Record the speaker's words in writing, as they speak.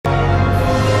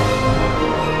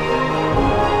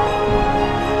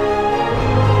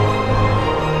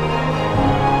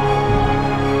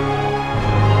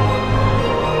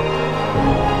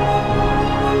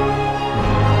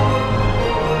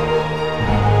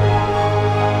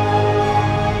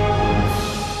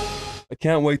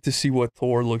can't wait to see what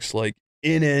Thor looks like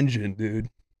in engine, dude.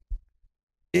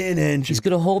 In engine. He's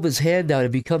gonna hold his hand out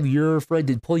and become your friend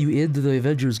and pull you into the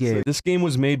Avengers game. This game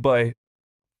was made by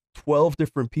 12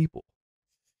 different people.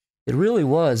 It really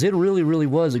was. It really, really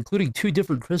was, including 2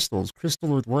 different crystals, Crystal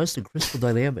Northwest and Crystal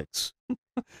Dynamics.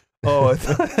 Oh, I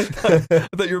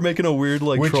thought you were making a weird,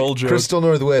 like, troll joke. Crystal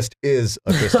Northwest is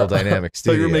a Crystal Dynamics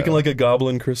studio. I thought you were making, like, a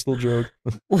goblin crystal joke.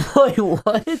 Wait,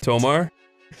 what? Tomar,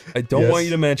 I don't want you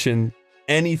to mention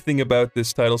anything about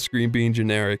this title screen being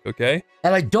generic, okay?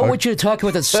 And I don't want you to talk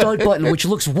about the start button, which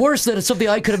looks worse than something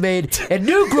I could have made, and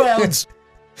Newgrounds!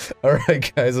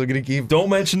 Alright, guys, I'm gonna keep... Don't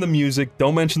mention the music,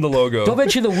 don't mention the logo. Don't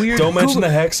mention the weird... Don't mention the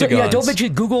hexagons. Yeah, don't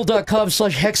mention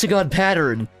google.com/hexagon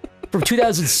pattern from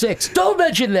 2006. Don't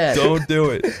mention that! Don't do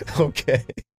it. Okay.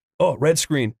 Oh, red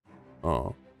screen.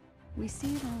 Oh. We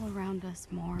see it all around us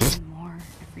more and more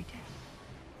every day.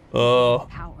 Oh.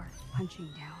 Power punching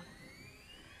down.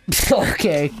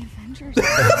 Okay. The Avengers.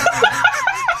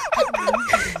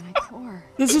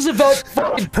 This is about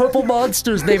fucking purple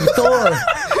monsters named Thor.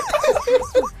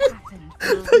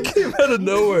 That came out of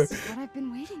nowhere. This is what I've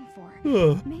been waiting for.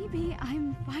 Oh. Maybe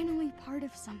I'm finally part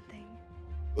of something.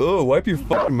 Oh, wipe your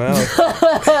fucking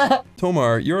mouth.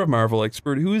 Tomar, you're a Marvel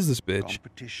expert. Who is this bitch?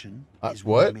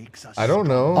 What? I don't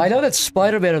know. I know that's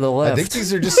Spider-Man on the left. I think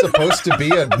these are just supposed to be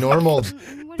a normal...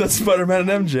 That's Spider-Man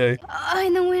and MJ.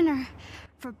 I'm the winner.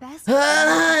 For best.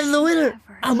 I'm the winner.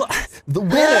 I'm the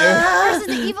winner. Versus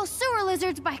the evil sewer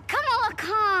lizards by Kamala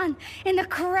Khan. And the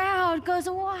crowd goes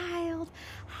wild.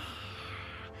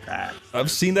 I've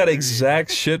seen that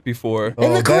exact shit before.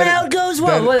 And the crowd goes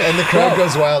wild. And the crowd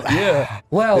goes wild. Yeah.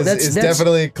 Wow, that's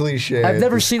definitely a cliche. I've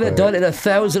never seen that done in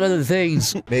 1,000 other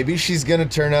things. Maybe she's gonna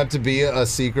turn out to be a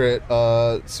secret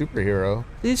superhero.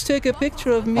 Please take a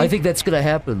picture of me. I think that's gonna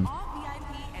happen.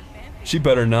 She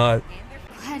better not.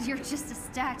 Glad you're just a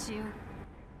statue.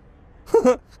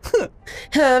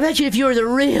 Imagine if you were the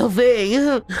real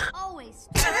thing. Always.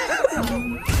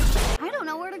 I don't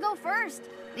know where to go first.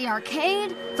 The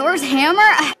arcade? Thor's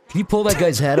hammer? Can you pull that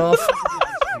guy's hat off?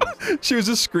 She was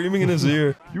just screaming in his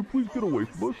ear. You please get away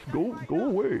from us. Go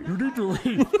away. You need to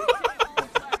leave.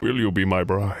 Will you be my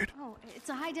bride? Oh, it's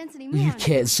a high-density You man.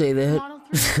 can't say that.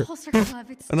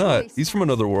 Why not? He's from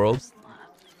another world.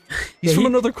 He's Yeah, from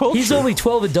another culture. He's only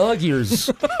 12 in dog years.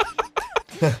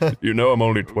 You know I'm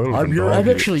only 12 I'm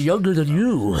actually younger than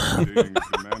you.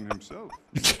 The man himself.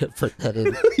 You can't put that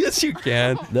in. Yes, you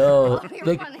can. No.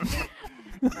 Like,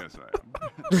 Yes, I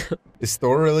am. Is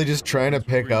Thor really just trying to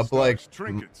pick up like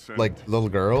little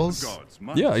girls?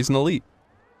 Yeah, he's an elite.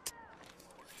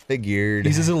 Figured.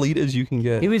 He's as elite as you can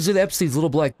get. he was in Epstein's little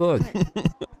black book.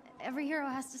 Every hero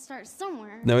has to start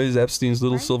somewhere. Now he's Epstein's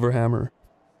little silver hammer.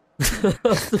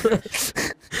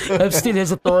 Epstein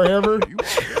has a Thor hammer.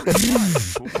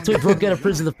 So he broke out of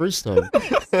prison the first time.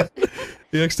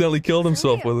 He accidentally killed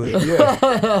himself with it. Yeah.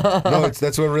 No,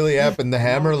 that's what really happened. The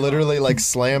hammer literally like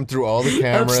slammed through all the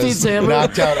cameras, Epstein's hammer.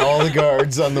 knocked out all the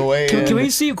guards on the way in. Can we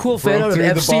see a cool fan out of through the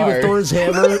Epstein with bar. Thor's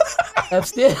hammer?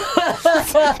 Epstein.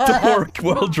 The more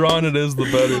well drawn it is, the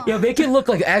better. Yeah, make it look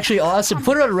like actually awesome.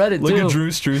 Put it on Reddit Look too. at Drew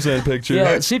Struzan picture.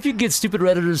 Yeah, see if you can get stupid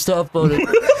Redditors to upvote it.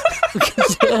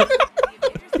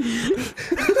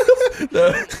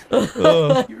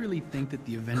 You really think that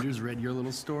the Avengers read your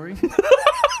little story?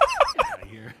 Out of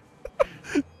here.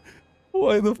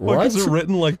 Why the fuck is it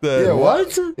written like that? Yeah,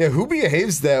 what? Yeah, who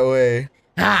behaves that way?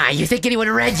 Ah, you think anyone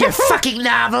read your fucking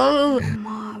novel? The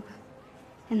mob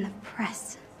and the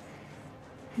press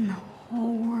and the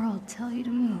whole world tell you to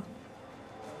move.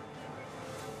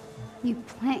 You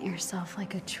plant yourself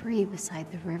like a tree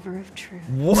beside the river of truth.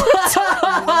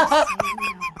 What?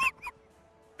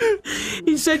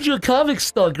 He sent you a comic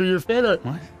stalker, your fan art.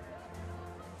 What?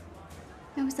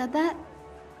 Who said that?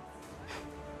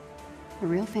 A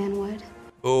real fan would.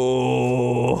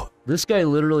 Oh. This guy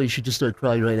literally should just start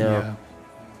crying right now. Yeah.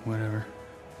 Whatever.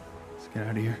 Let's get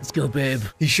out of here. Let's go, babe.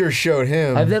 He sure showed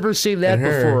him. I've never seen that and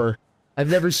her. before. I've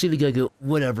never seen a guy go,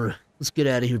 whatever. Let's get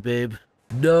out of here, babe.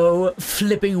 No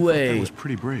flipping way. That was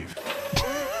pretty brave.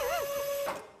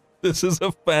 This is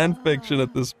a fan fiction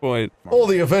at this point. All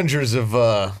the Avengers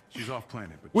have, She's off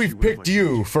planet, but we've picked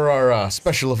you for our,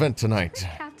 special event tonight.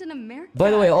 Captain America. By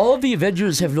the way, all of the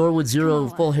Avengers have Norwood Zero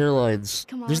full hairlines.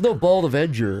 Come on. There's no bald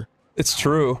Avenger. It's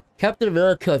true. Captain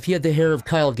America, if he had the hair of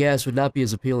Kyle Gass, would not be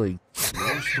as appealing.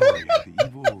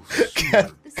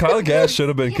 Kyle Gass should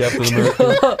have been Captain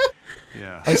America.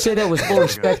 Yeah. I say that with full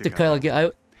respect to Kyle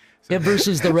Gass. Him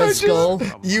versus the Red Skull.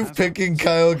 You picking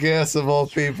Kyle Gass of all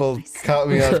people caught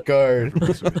me off guard.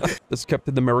 That's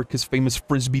Captain America's famous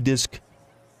frisbee disc.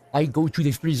 I go to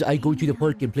the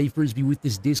park and play frisbee with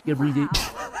this disc every day.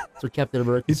 That's what Captain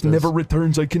America It says. never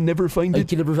returns. I can never find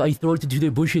it. I throw it into the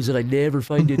bushes and I never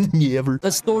find it. Never.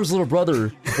 That's Thor's little brother,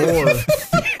 Thor.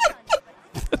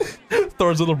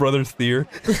 Thor's little brother, Thor.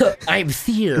 I'm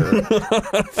Fear.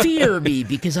 Fear me,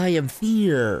 because I am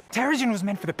Fear. Terrigen was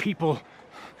meant for the people,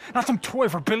 not some toy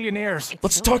for billionaires.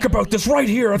 Let's talk about this right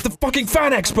here at the fucking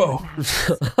Fan Expo.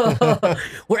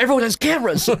 Where everyone has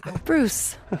cameras.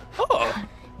 Bruce.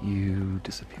 You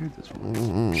disappeared this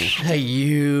morning. Hey,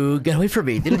 you got away from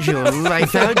me, didn't you? I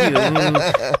found you.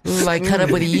 I caught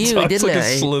up with you, Talks didn't like I?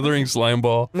 a slithering slime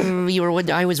ball. You were.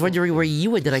 I was wondering where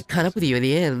you went, and I caught up with you in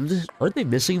the end. Aren't they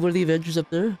missing one of the Avengers up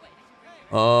there?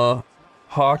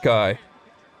 Hawkeye.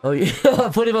 Oh yeah,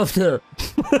 put him up there.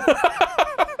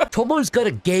 Tomo's got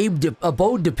a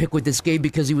bone to pick with this game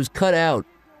because he was cut out.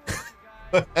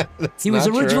 He was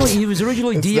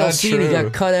originally DLC and he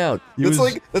got cut out.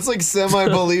 That's like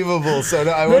semi-believable. So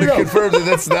I want to confirm that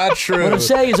that's not true. What I'm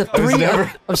saying is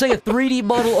I'm saying a 3D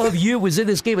model of you was in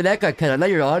this game and that got cut out, not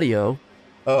your audio.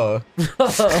 Oh.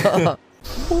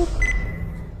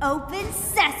 Open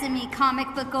sesame,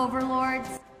 comic book overlords.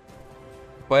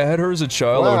 If I had her as a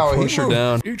child, I would push her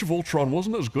down. Age of Ultron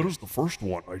wasn't as good as the first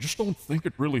one. I just don't think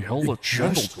it really held a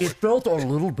candle to It felt a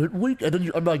little bit weak, and then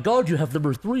oh my god, you have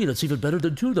number 3, that's even better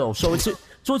than 2 though. So it's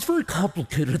very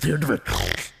complicated at the end of it.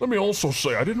 Let me also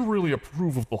say, I didn't really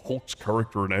approve of the Hulk's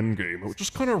character in Endgame. It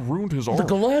just kind of ruined his The arc.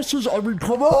 glasses, I mean,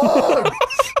 come on!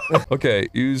 Okay,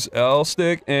 use L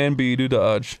stick and B to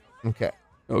dodge. Okay.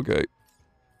 Okay.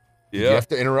 You Yeah. have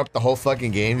to interrupt the whole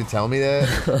fucking game to tell me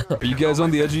that? Are you guys on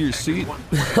the edge of your seat?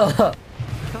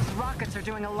 Those rockets are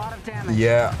doing a lot of damage.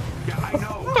 Yeah. Yeah, I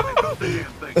know. I built the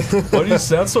damn thing. Why do you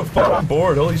sound so fucking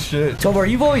bored? Holy shit. Tomar,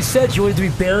 you've always said you wanted to be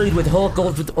buried with Hulk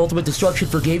Ultimate Destruction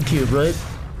for GameCube, right?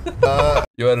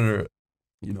 Yo, editor,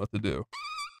 you know what to do.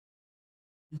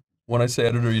 When I say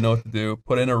editor, you know what to do.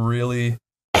 Put in a really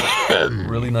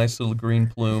nice little green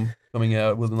plume coming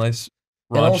out with a nice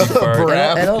raunchy fart.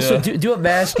 And also do a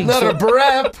masking. Not a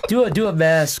brap! Do a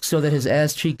mask so that his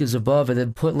ass cheek is above, and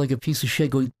then put like a piece of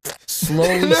shit going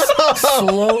slowly,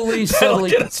 subtly.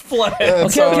 Get us flat.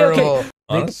 Okay.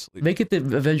 Honestly. Make it the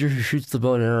Avenger who shoots the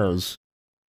bow and arrows.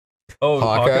 Oh,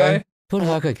 Hawkeye? Put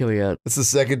Hawkeye coming out. That's the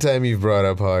second time you've brought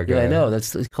up Hawkeye. Yeah, I know.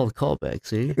 It's called callback,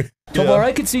 see? Tomar,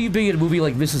 I could see you being in a movie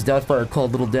like Mrs. Doubtfire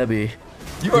called Little Debbie.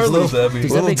 You are Little Debbie.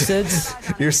 Does that make sense?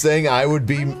 You're saying I would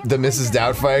be the Mrs.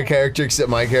 Doubtfire character, except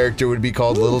my character would be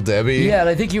called Little Debbie? Yeah, and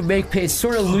I think you make it's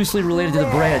sort of loosely related to the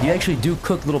brand. You actually do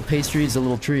cook little pastries and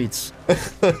little treats.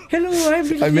 Hello, I'm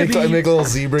Little Debbie. I make little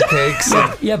zebra cakes.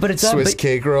 Yeah, but it's Swiss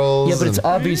cake rolls. Yeah, but it's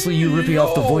obviously you ripping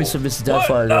off the voice of Mrs.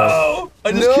 Doubtfire. No!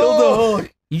 I just killed the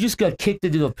Hulk. You just got kicked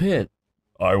into a pit.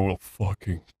 I will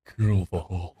fucking kill the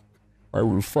Hulk. I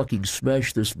will fucking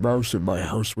smash this mouse in my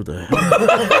house with a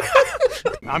hammer.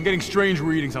 I'm getting strange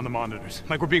readings on the monitors,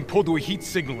 like we're being pulled to a heat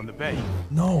signal in the bay.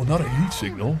 No, not a heat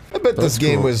signal. I bet this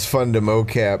game was fun to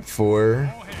mocap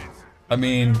for. I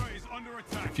mean,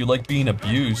 if you like being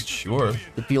abused, sure.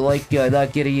 If you like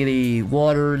not getting any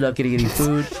water, not getting any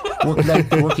food, working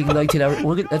 19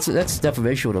 hours, that's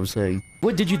defamation. What I'm saying.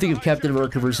 What did you think of Captain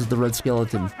America versus the Red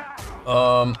Skeleton?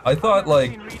 I thought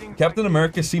like Captain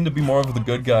America seemed to be more of the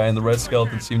good guy, and the Red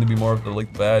Skeleton seemed to be more of the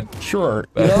like bad. Sure,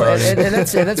 bad party.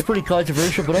 and that's pretty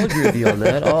controversial, but I'll agree with you on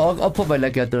that. I'll put my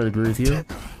neck out there and agree with you.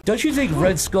 Don't you think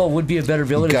Red Skull would be a better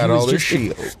villain? Got if he was all their just,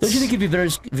 shields. Don't you think he'd be a better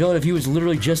villain if he was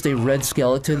literally just a red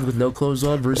skeleton with no clothes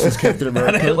on versus Captain And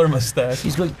America? a Hitler mustache.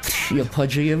 He's going,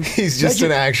 punching him. He's just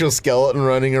an actual skeleton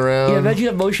running around. Yeah, imagine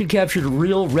a motion captured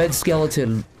real red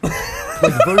skeleton,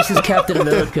 like versus Captain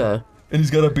America. And he's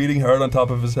got a beating heart on top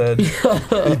of his head.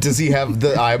 Does he have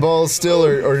the eyeballs still,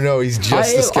 or no? He's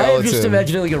just a skeleton. I'm just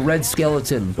imagining like a red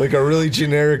skeleton. Like a really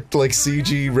generic, like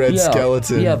CG red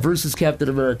skeleton. Yeah, versus Captain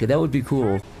America. That would be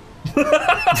cool.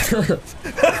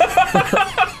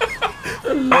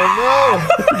 Oh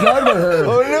no! Forgot about her.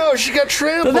 Oh no, she got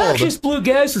trampled! The noxious blue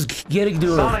gas is getting to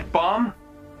her. Sonic bomb?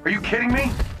 Are you kidding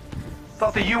me?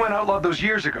 Thought the UN outlawed those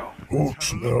years ago.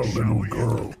 What's that little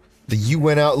girl? The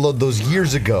UN outlawed those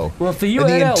years ago. Well, if the UN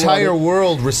and the entire outlawed it-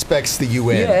 world respects the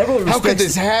UN. Yeah, everyone How could respects-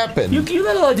 this happen? You're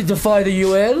not allowed to defy the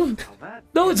UN.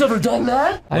 No one's ever done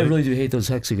that. I really do hate those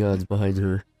hexagons behind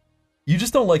her. You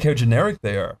just don't like how generic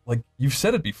they are. Like, you've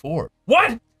said it before.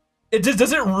 What? It just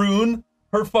does it ruin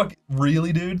her fuck?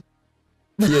 Really, dude?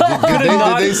 Yeah,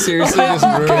 did they seriously just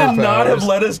ruin Could her it not have powers?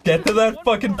 let us get to that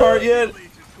fucking part yet?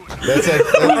 That's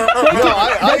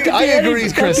like, I agree,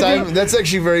 Chris. That's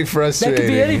actually very That frustrating. could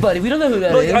be anybody. We don't know who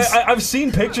that Like, is. I've seen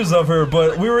pictures of her,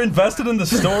 but we were invested in the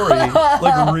story.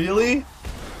 Like, really?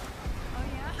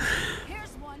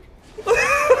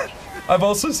 I've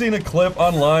also seen a clip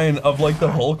online of like the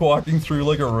Hulk walking through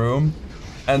like a room,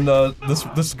 and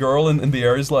this girl in the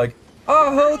area is like,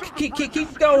 "Oh, Hulk, keep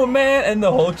going, man," and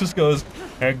the Hulk just goes,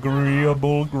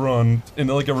 "Agreeable grunt," in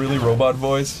like a really robot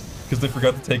voice, because they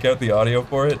forgot to take out the audio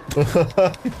for it.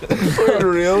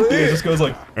 Really? Yeah, it just goes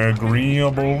like,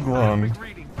 "Agreeable grunt."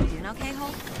 Doing okay,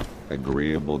 Hulk?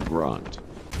 Agreeable grunt.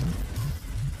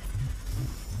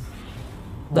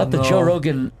 Not the Joe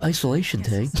Rogan isolation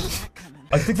tank.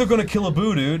 I think they're gonna kill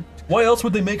Abu, dude. Why else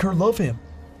would they make her love him?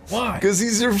 Why? Because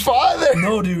he's your father!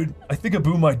 No, dude. I think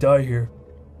Abu might die here.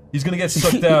 He's gonna get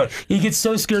sucked out. He gets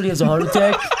so scared he has a heart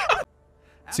attack.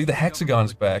 See, the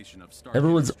hexagon's back.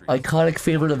 Everyone's iconic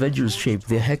favorite Avengers shape,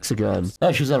 the hexagon.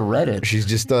 Oh, she's on Reddit. She's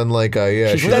just done like a,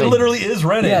 yeah. She's That like- literally is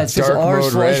Reddit. Yeah, it says Dark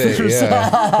mode Reddit,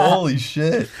 yeah. Holy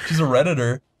shit. She's a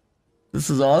Redditor. This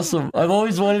is awesome. I've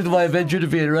always wanted my Avenger to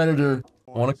be a Redditor.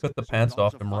 I want to cut the pants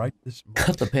off him right this moment.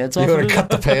 Cut the pants You off want of to him? cut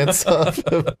the pants off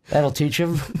him? That'll teach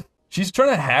him. She's trying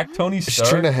to hack Tony She's Stark.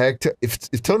 trying to hack.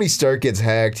 If Tony Stark gets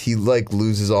hacked, he like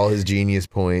loses all his genius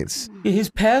points. His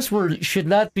password should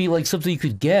not be like something you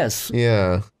could guess.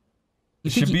 Yeah.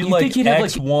 It should be like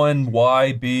X1,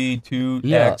 Y, B, 2,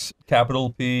 Yeah. X, capital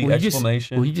P, Well,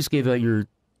 exclamation. you just gave out your...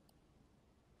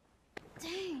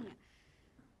 Dang.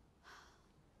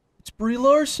 It's Brie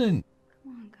Larson.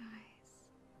 Come on, guys.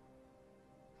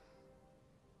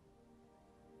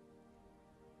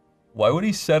 Why would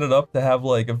he set it up to have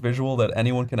like a visual that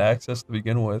anyone can access to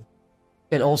begin with?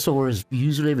 And also where his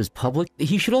username is public.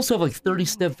 He should also have like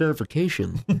 30-step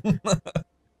verification. That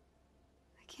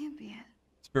can't be it.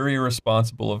 It's very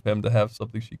irresponsible of him to have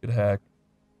something she could hack.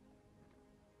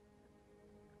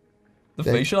 The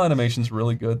facial animation's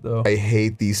really good though. I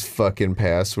hate these fucking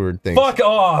password things. Fuck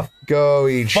off! Go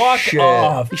eat Fuck shit.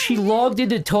 off! She logged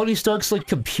into Tony Stark's like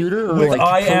computer or With like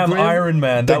I am program? Iron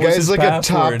Man. That That was guy's his like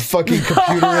password. a top fucking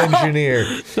computer engineer.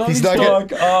 He's not gonna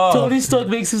Fuck off. Tony Stark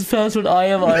makes his password I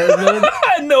am Iron Man.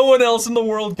 No one else in the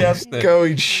world guessed it. go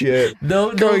eat shit.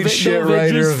 No, Go eat shit, writer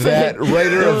Avengers of that. fan.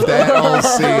 Writer of that all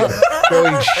scene.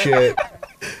 Go eat shit.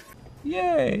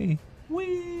 Yay. Are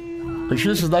you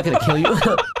sure this is not gonna kill you?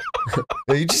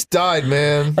 Yeah, you just died,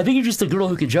 man. I think you're just a girl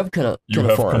who can jump kind You of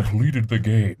have far. completed the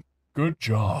game. Good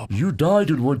job. You died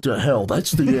and went to hell.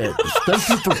 That's the end. Thank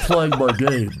you for playing my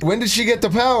game. When did she get the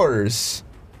powers?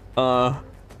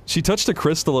 She touched a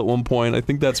crystal at one point. I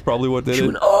think that's probably what did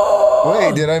it.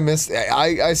 Wait, did I miss?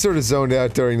 I sort of zoned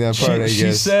out during that part. I She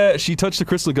guess. said she touched the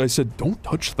crystal. The guy said, "Don't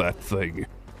touch that thing."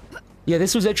 Yeah,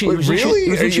 this was actually. Wait, it was really? Actually, it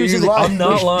was when she was Are in you the, lying? I'm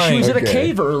not lying. She was in a Okay.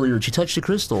 cave earlier. She touched the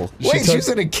crystal. Wait, she was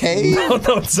in a cave? No,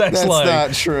 Zach's That's lying.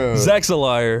 not true. Zach's a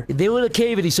liar. They were in a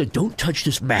cave and he said, "Don't touch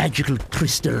this magical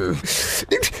crystal.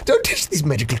 Don't touch these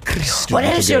magical crystals. What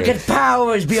else you'll again. get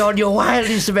powers beyond your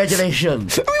wildest imagination."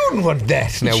 We wouldn't want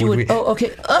that now, She would went, we? "Oh,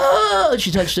 okay." Oh,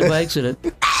 she touched it by accident.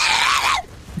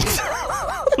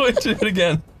 Wait, do it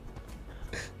again.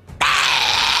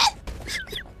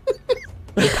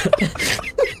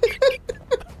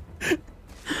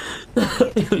 Do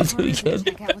it again.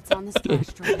 Check out what's on this flash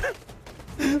drive.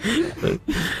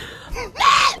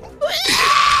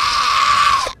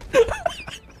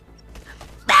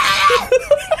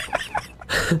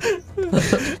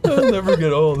 I'll never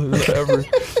get old, ever.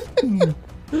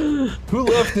 Who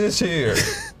left this here?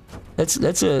 That's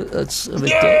a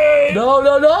Yay! no.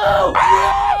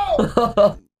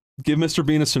 Give Mr.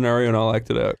 Bean a scenario and I'll act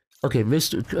it out. Okay,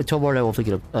 Mr. Tomar and I will think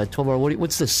it up. Tomar,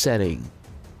 what's the setting?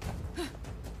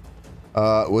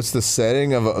 What's the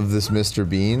setting of this Mr.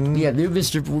 Bean? Yeah, new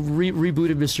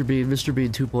rebooted Mr. Bean, Mr.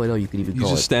 Bean 2.0. You could even He's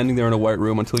call just it. standing there in a white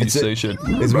room until you say shit.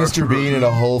 It's Mr. Bean at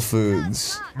a Whole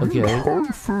Foods. Okay. And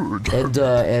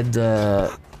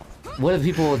one of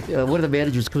the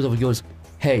managers comes up and goes,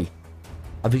 "Hey,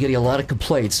 I've been getting a lot of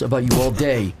complaints about you all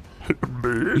day.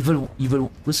 You've been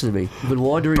listen to me. You've been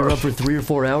wandering around for 3 or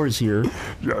 4 hours here.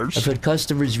 Yes. I've had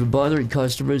customers. You've been bothering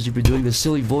customers. You've been doing this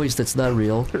silly voice that's not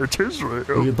real. It is And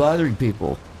real. you're bothering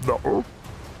people." No.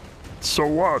 So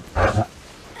what?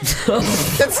 That's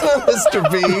not Mr.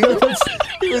 Bean.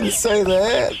 You wouldn't say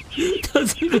that.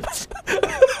 Doesn't even-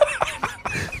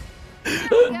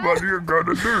 What are you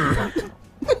gonna do?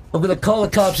 I'm gonna call the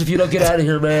cops if you don't get out of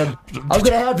here, man. I'm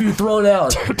gonna have you thrown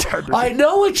out. I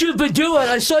know what you've been doing.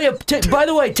 I saw you. By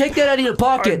the way, take that out of your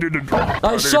pocket. I didn't drop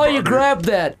I saw you anybody. grab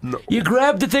that. No. You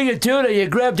grabbed the thing of tuna. You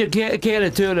grabbed a can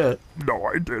of tuna. No,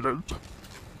 I didn't.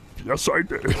 Yes, I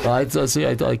did.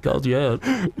 I called you out.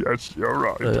 Yes, you're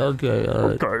right. Okay, all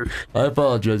right. Okay. I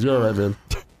apologize. You're all right, man.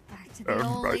 Back to the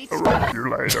old I'll leech. arrest you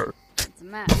later. It's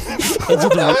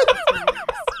a mess.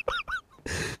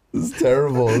 This is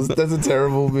terrible. That's a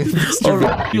terrible Mr. I'll Bean.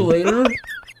 wrap you later.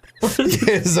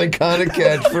 His iconic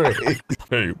catchphrase.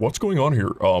 Hey, what's going on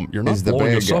here? You're not He's the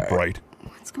blowing bad us up guy. right.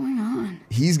 What's going on?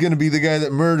 He's gonna be the guy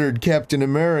that murdered Captain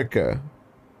America.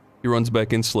 He runs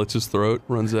back in, slits his throat,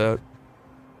 runs out.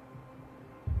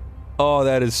 Oh,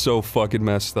 that is so fucking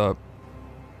messed up.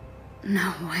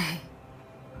 No way.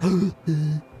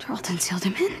 Charlton sealed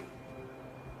him in?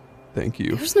 Thank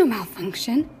you. There's no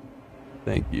malfunction.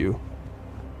 Thank you.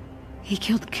 He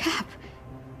killed Cap.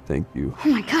 Thank you. Oh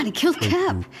my god, he killed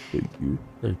Cap. Thank you.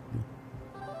 Thank you.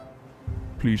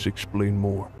 Please explain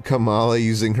more. Kamala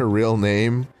using her real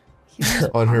name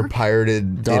on her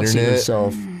pirated Doxing internet.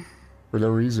 herself for no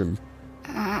reason.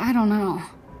 I don't know.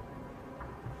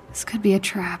 This could be a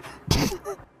trap.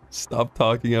 Stop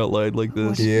talking out loud like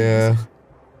this. Yeah.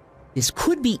 This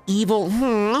could be evil,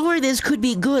 or this could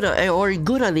be good, or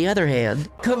good on the other hand.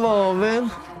 Come on, man.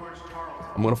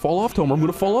 I'm gonna fall off, Tomar. I'm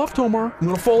gonna fall off, Tomar. I'm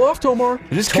gonna fall off, Tomar.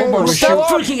 Tomar, stop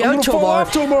freaking out, Tomar.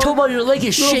 Tomar, your leg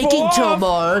is shaking,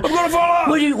 Tomar. I'm gonna fall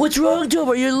off. What's wrong,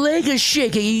 Tomar? Your leg is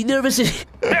shaking. Are you nervous?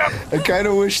 I kind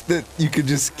of wish that you could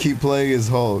just keep playing as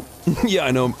Hulk. Yeah,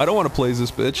 I know. I don't want to play as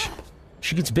this bitch.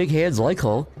 She gets big hands like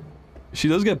Hulk. She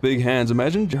does get big hands.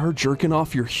 Imagine her jerking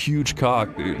off your huge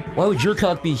cock, dude. Why would your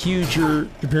cock be huger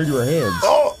compared to her hands?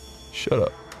 Oh! Shut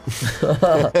up.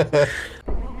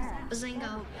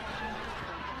 Bazingo.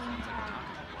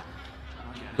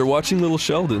 They're watching Little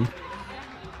Sheldon.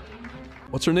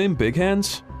 What's her name? Big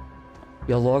Hands?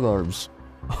 Yeah, long arms.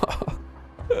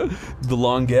 The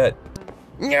long get.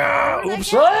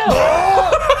 Oops.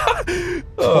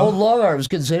 Old long arms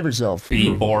couldn't save herself.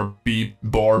 Beep, bar, beep,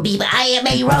 bar. Beep, I am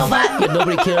a robot. Yeah,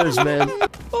 nobody cares, man.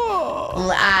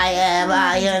 I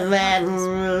am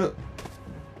Man.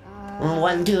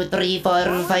 1, 2, 3,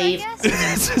 4, 5.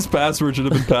 His password should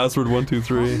have been password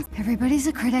 123. Everybody's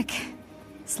a critic.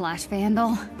 /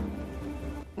 vandal.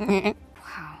 Wow.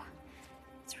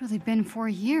 It's really been 4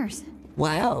 years.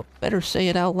 Wow, better say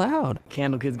it out loud.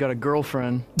 Candle Kid's got a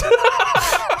girlfriend.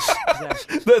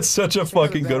 That's such a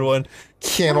fucking good one.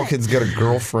 Candle Kid's got a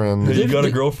girlfriend. You got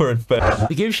a girlfriend, fat.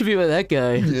 The game should be about that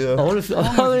guy. Yeah. I want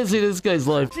to see this guy's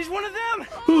life. She's one of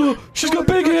them! She's got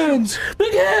big hands!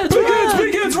 Big hands! Big hands!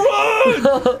 Big hands!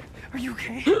 Run! Are you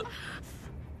okay?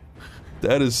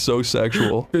 That is so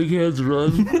sexual. Big hands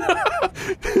run.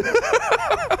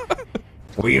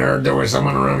 We heard there was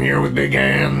someone around here with big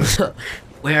hands.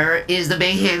 Where is the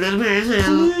big-headed person?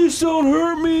 Please don't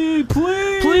hurt me!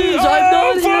 Please! Please, I'm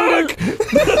not here.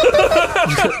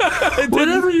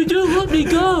 Whatever you do, let me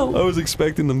go. I was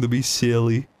expecting them to be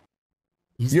silly.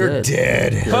 He's You're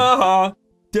dead. Haha!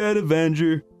 Dead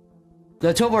Avenger.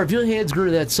 Now, Tomar, if your hands grew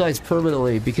to that size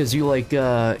permanently because you, like,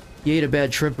 you ate a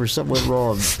bad shrimp or something went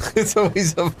wrong. It's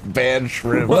always a bad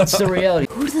shrimp. What's the reality?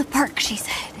 Go to the park, she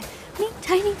said. Meet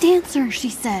Tiny Dancer, she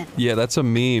said. Yeah, that's a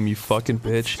meme, you fucking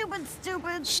bitch. Stupid.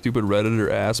 Stupid Redditor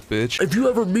ass bitch. If you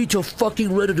ever meet a fucking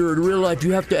Redditor in real life,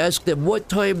 you have to ask them, what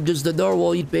time does the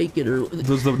narwhal eat bacon? Or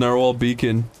Does the narwhal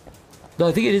beacon? no,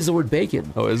 I think it is the word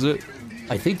bacon. Oh, is it?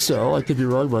 I think so. I could be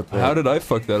wrong about that. How did I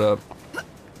fuck that up?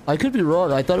 I could be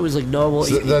wrong. I thought it was like narwhal.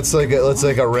 So that's like a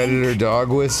Redditor dog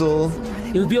whistle.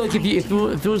 It would be like if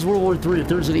it was World War III, if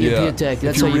there was an EMP attack.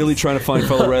 That's if you're how really trying to find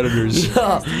fellow Redditors.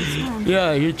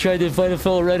 Yeah, you're trying to find a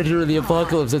fellow Redditor in the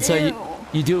apocalypse. That's how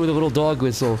you do it with a little dog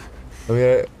whistle. I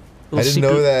mean, I didn't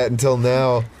know that until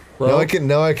now. Well,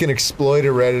 now I can exploit a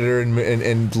Redditor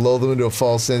and lull them into a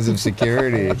false sense of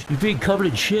security. You're being covered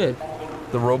in shit.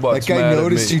 The robot's That guy mad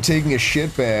noticed at me. you taking a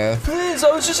shit bath. Please,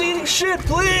 I was just eating shit,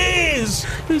 please!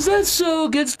 Is that so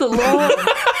against the law?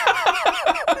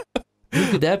 Who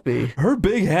could that be? Her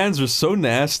big hands are so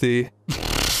nasty.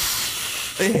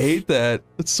 I hate that.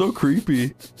 It's so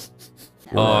creepy.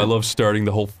 Oh, I love starting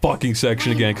the whole fucking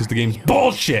section again because the game's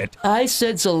bullshit! I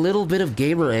sense a little bit of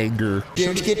gamer anger.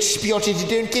 Don't get spotted,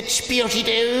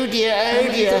 oh dear, I'm a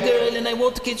little girl and I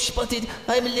won't get spotted.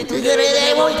 I'm a little girl and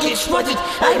I won't get spotted.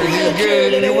 I'm a little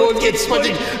girl and I won't get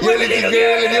spotted. You're a little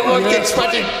girl and you won't get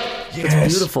spotted. It's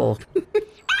beautiful.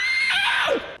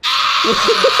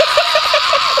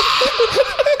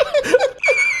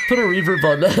 Put a reverb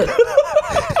on that.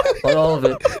 On all of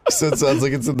it. So it sounds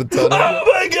like it's in the tunnel. Oh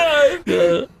my god!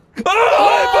 Yeah. Oh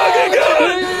my fucking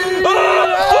god!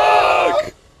 Oh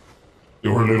fuck!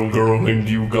 You're a little girl and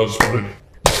you got spotted.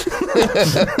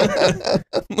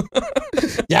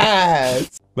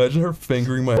 Yes! Imagine her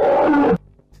fingering my.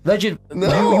 Imagine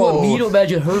No. you want me to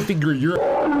imagine her finger your.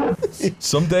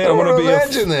 Someday I I'm gonna wanna be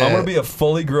imagine that. I'm gonna be a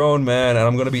fully grown man and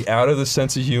I'm gonna be out of the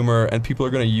sense of humor and people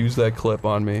are gonna use that clip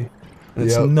on me. And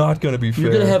it's Yep. not gonna be fair.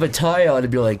 You're gonna have a tie on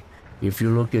and be like, if you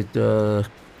look at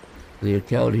The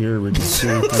account here with the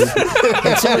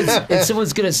and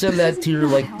someone's gonna send that to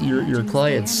your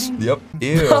clients. Yep.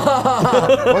 Ew.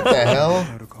 What the hell?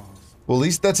 Well, at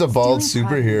least that's a bald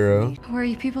superhero. Where are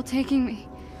you people taking me?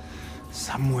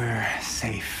 Somewhere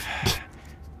safe.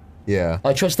 Yeah.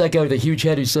 I trust that guy with the huge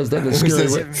head who says that in the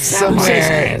scary way.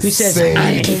 Somewhere Who says, safe.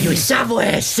 I'll take you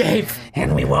somewhere safe.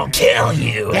 And we won't kill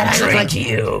you and drink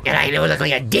you. And I know I look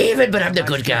like a David, but I'm the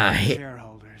good guy.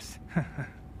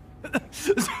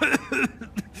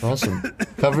 Awesome.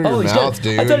 Cover your mouth,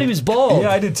 dude. I thought he was bald.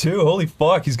 Yeah, I did too. Holy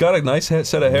fuck, he's got a nice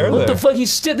set of hair What there. the fuck?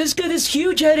 He's still this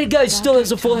huge-headed guy still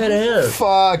has a full head of hair.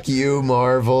 Fuck you,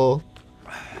 Marvel.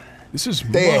 This is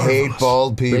They hate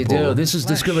bald people. They do. This is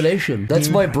discrimination. That's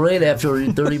my brain after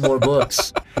reading 30 more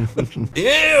books. Ew,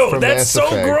 From that's Mass so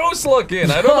Effect. gross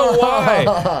looking. I don't know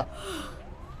why.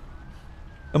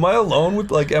 Am I alone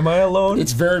with am I alone?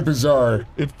 It's very bizarre.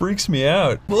 It freaks me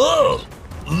out. Whoa.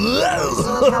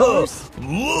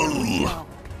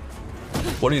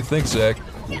 What do you think, Zach?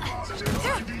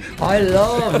 I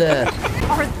love that.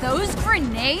 Are those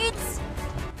grenades?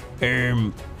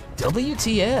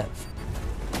 WTF?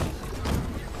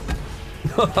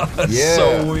 That's Yeah.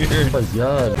 so weird. Oh my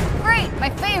god. Great, my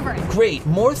favorite. Great,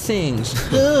 more things.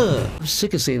 I'm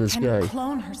sick of seeing this guy.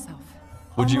 Clone herself.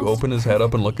 Would you open his head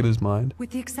up and look at his mind? With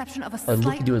the exception of a I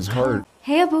look into his heart.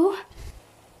 Hey, Abu.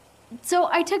 So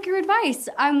I took your advice.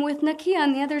 I'm with Nakia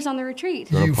and the others on the retreat.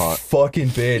 You fucking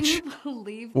bitch. Can you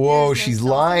believe Whoa, there's no she's cell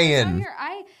phones around lying. here?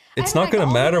 It's not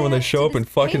gonna matter when they show up and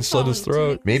fucking slit his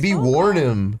throat. Maybe warn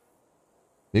him.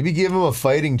 Maybe give him a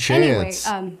fighting Anyway, chance.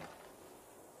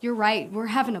 you're right. We're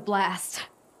having a blast.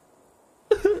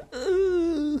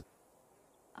 I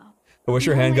wish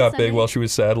her hand got big while she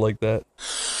was sad like that.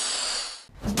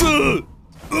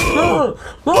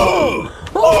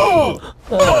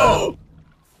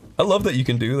 I love that you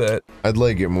can do that. I'd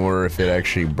like it more if it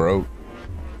actually broke.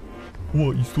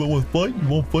 What, you still want to fight? You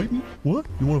want to fight me? What?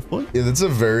 You want to fight? Yeah, that's a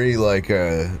very like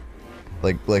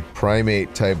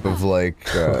primate type of what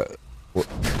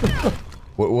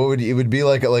would it would be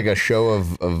like a show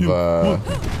of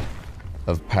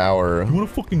power. You want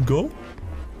to fucking go?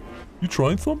 You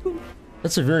trying something?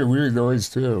 That's a very weird noise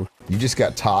too. You just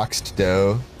got toxed,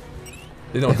 dough.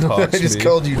 They don't talk I just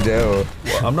called you dough.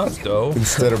 Well, I'm not dough.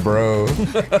 Instead of bro.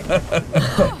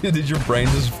 Did your brain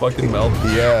just fucking melt?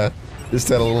 Yeah. Just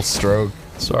had a little stroke.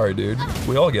 Sorry, dude.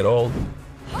 We all get old.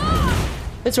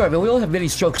 It's alright, man. We all have many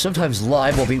strokes, sometimes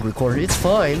live while being recorded. It's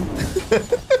fine.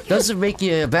 Doesn't make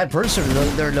you a bad person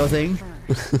or nothing.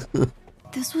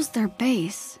 This was their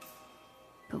base.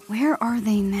 But where are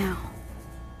they now?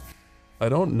 I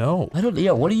don't know.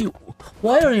 Yeah, what are you...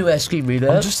 Why are you asking me that?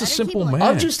 I'm just a simple man.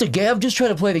 I'm just trying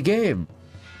to play the game.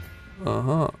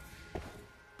 Uh-huh.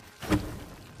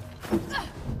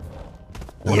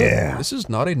 Yeah. This is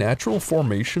not a natural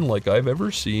formation like I've ever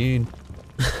seen.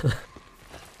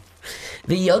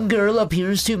 The young girl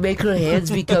appears to make her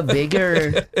hands become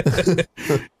bigger.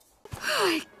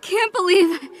 I can't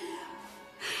believe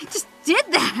I just did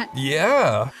that.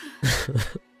 Yeah.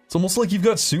 It's almost like you've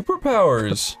got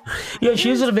superpowers. Yeah,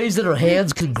 she isn't amazed that her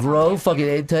hands can grow fucking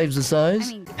 8 times the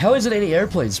size. How isn't any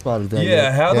airplane spotted that Yeah,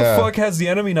 yet? how the fuck has the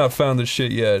enemy not found this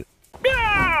shit yet?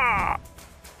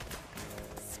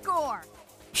 Score.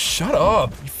 Shut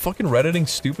up, you fucking redditing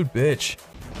stupid bitch.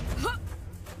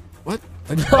 What?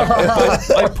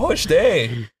 I pushed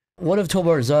A. One of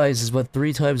Tomar's eyes is about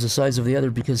 3 times the size of the other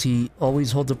because he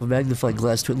always holds up a magnifying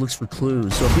glass to it, looks for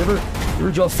clues. So if you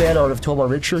ever draw fan art of Tomar,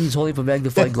 make sure he's holding up a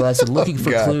magnifying glass and looking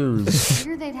for clues.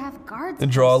 Here they'd have guards.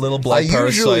 And draw a little black I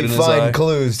parasite usually in his find eye.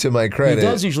 clues to my He credit.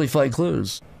 does usually find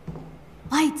clues.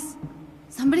 Lights.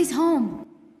 Somebody's home.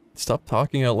 Stop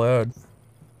talking out loud.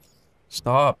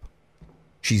 Stop.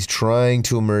 She's trying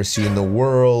to immerse you in the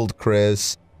world,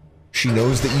 Chris. She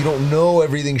knows that you don't know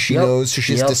everything she knows, so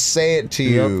she has to say it to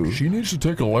you. She needs to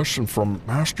take a lesson from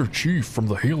Master Chief from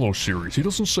the Halo series. He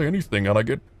doesn't say anything, and I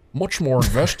get much more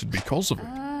invested because of it.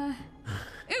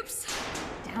 Oops.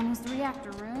 Down was the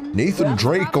reactor room. Nathan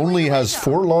Drake only has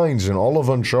 4 lines in all of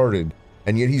Uncharted,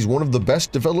 and yet he's one of the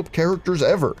best developed characters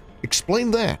ever. Explain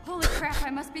that. Holy crap,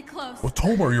 I must be close. But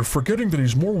Tomar, you're forgetting that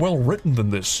he's more well-written than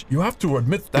this. You have to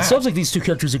admit that. It sounds like these 2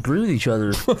 characters agree with each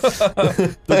other.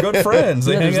 They're good friends.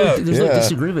 They hang out. There's like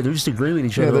disagreement. They're just agreeing with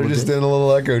each other. Yeah, they're all the just time. in a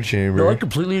little echo chamber. No, I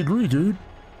completely agree, dude.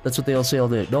 That's what they all say all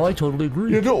day. No, I totally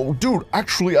agree. Yeah, no, dude,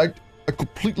 actually, I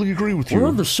completely agree with you. We're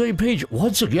on the same page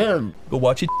once again. Go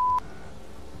watch it.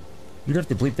 You'd have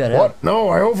to bleep that What? out. No,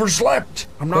 I overslept.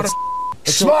 I'm not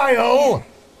Smile!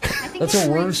 That's a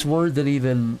worse word than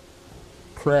even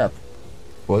crap.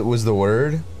 What was the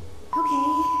word?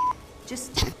 Okay.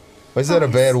 Just. Why is that a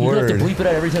bad You have to word? bleep it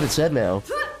out every time it's said now.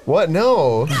 What?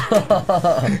 No.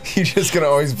 You're just gonna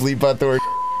always bleep out the word.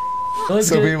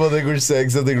 So people think we're saying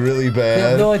something really bad. They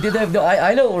have no idea. They have no.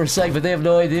 I know what we're saying, but they have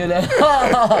no idea now.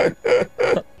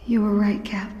 You were right,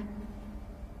 Cap.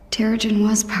 Terrigen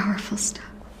was powerful stuff.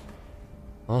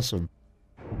 Awesome.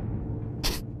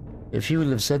 If she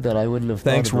wouldn't have said that, I wouldn't have.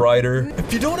 Thanks, Ryder.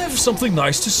 If you don't have something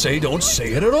nice to say, don't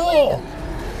say it at all.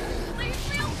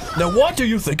 Now, what do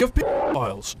you think of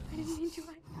pedophiles?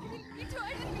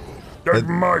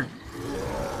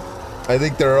 I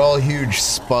think they're all huge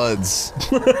spuds.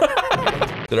 Did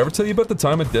I ever tell you about the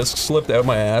time a disc slipped out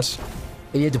my ass?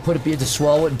 And you had to put it. You had to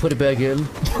swallow it and put it back in.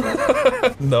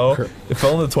 No, it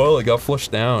fell in the toilet. Got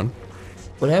flushed down.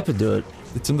 What happened to it?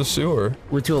 It's in the sewer.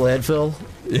 Went to a landfill.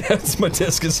 Yeah, my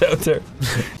disc is out there.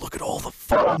 Look at all the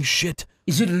fucking shit.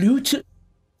 Is it loot?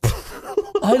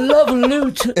 I love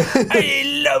loot.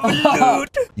 I love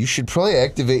loot. You should probably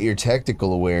activate your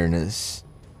tactical awareness.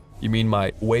 You mean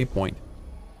my waypoint?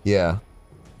 Yeah.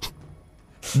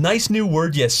 Nice new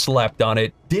word you slapped on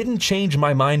it. Didn't change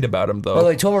my mind about him though. Oh,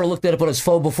 I told her to look that up on his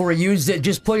phone before he used it.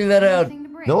 Just pointing that out.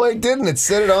 No, I didn't. It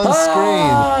said it on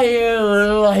screen.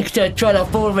 You like to try to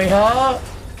fool me, huh?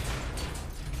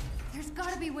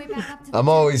 I'm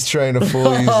always trying to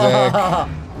fool you, Zach.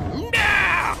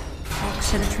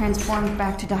 Should have transformed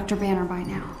back to Dr. Banner by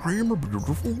now. I am a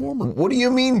beautiful woman. What do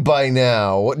you mean by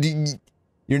now? What do you,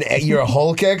 you're a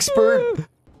Hulk expert?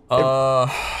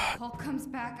 Hulk comes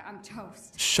back, I'm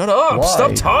toast. Shut up! Why?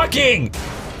 Stop talking!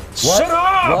 Shut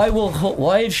up!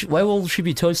 Why will she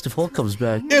be toast if Hulk comes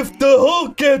back? If the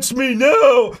Hulk gets me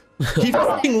now! He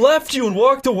fucking left you and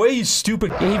walked away, you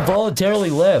stupid. Yeah, he voluntarily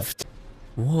left.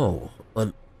 Whoa.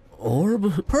 An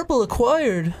orb? Purple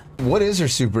acquired. What is her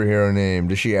superhero name?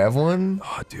 Does she have one?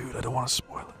 Oh, dude, I don't want to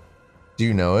spoil it. Do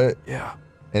you know it? Yeah.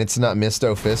 And it's not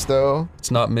Misto Fisto?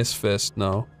 It's not Miss Fist,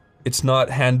 no. It's not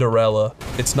Handarella.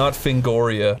 It's not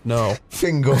Fingoria, no.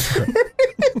 Fingoria.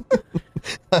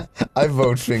 I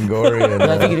vote Fingoria.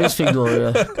 I think it is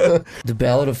Fingoria. The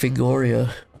Ballad of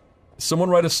Fingoria. Someone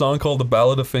write a song called The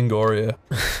Ballad of Fingoria.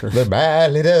 The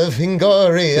Ballad of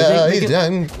Fingoria.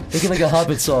 Make it like a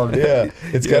Hobbit song. Yeah,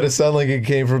 it's gotta sound like it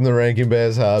came from the Rankin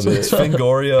Bass Hobbit. So it's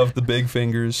Fingoria of the Big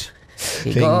Fingers.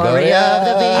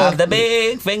 Fingoria of the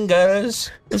Big Fingers.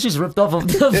 This just ripped off of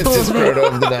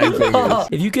the Nine Fingers.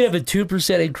 If you could have a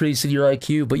 2% increase in your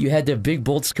IQ, but you had to have big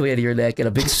bolts coming out of your neck and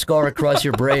a big scar across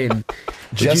your brain.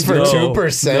 Just for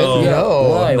 2%? No. No.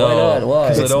 Why? No. Why not? Why?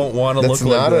 Because I don't want to look That's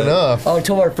like not that. enough. Oh,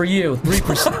 Tomar, for you,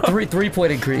 3%,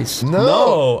 3-point increase.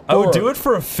 No, I would do it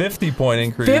for a 50-point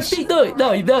increase. 50?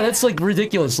 No, that's like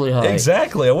ridiculously high.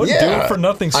 Exactly, I wouldn't do it for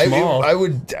nothing small.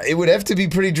 It would have to be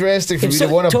pretty drastic for me to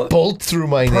want to bolt through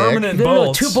my Permanent neck.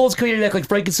 bolts. 2 bolts coming out of your neck like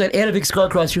Frankenstein and a big scar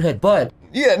across your head, but...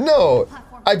 Yeah, no.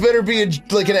 I better be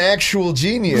like an actual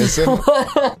genius. And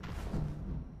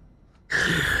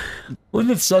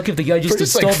wouldn't it suck if the guy just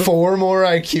installed like 4 more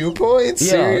IQ points? Yeah.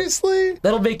 Seriously?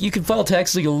 That'll make you can file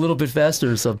taxes like a little bit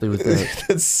faster or something with that.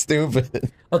 That's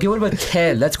stupid. Okay, what about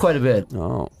 10? That's quite a bit.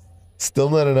 Oh. Still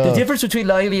not enough. The difference between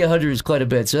 90 and 100 is quite a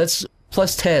bit, so that's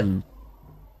plus 10.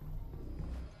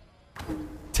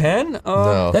 10?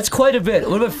 No. That's quite a bit.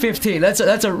 What about 15? That's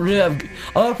a real...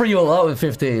 I'll offer you a lot with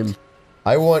 15.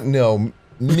 I want,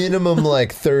 minimum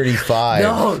like 35.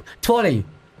 No, 20.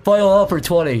 Final offer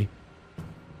 20.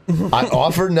 I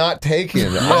offer not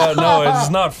taken. Yeah, no, it's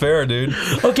not fair, dude.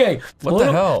 Okay. What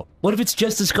the hell? What if it's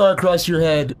just a scar across your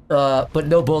head, but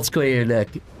no bolts going in your neck?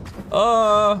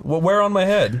 Well, where on my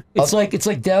head? It's like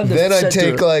down the Then center. I'd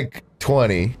take like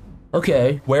 20.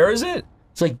 Okay. Where is it?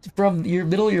 It's like from your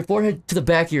middle of your forehead to the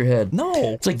back of your head. No.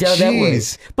 It's like down that way.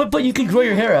 But you can grow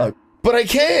your hair out. But I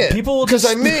can't. People will because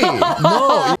I'm me.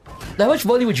 No. How much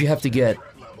money would you have to get?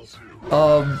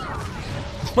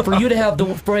 For you to have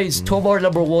the phrase Tomar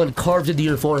 #1 carved into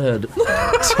your forehead.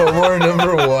 Tomar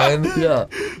 #1? Yeah.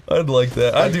 I'd like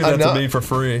that. I'd do that to me for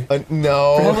free.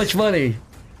 No. For how much money?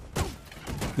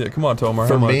 Yeah, come on, Tomar.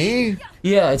 For how much? me?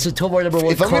 Yeah, it's a Tomar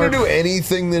 #1 If I'm gonna do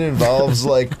anything that involves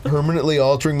like permanently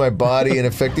altering my body and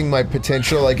affecting my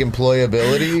potential like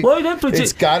employability,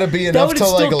 it's gotta be enough to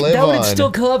like live that would on. instill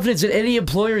confidence in any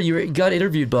employer you got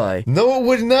interviewed by. No, it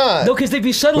would not. No, because they'd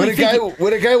be suddenly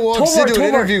when a guy walks into an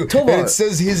interview and it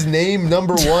says his name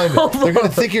 #1, they're gonna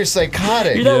think you're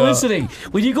psychotic. You're not listening.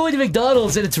 When you go into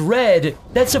McDonald's and it's red,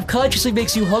 that subconsciously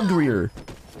makes you hungrier.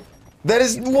 That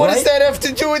is, what does that have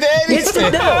to do with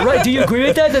anything? No, right? Do you agree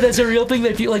with that? That that's a real thing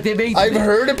that like they make. I've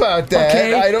heard about that.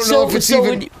 Okay, I don't know if it's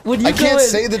even. When you I can't go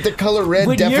say that the color red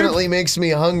definitely makes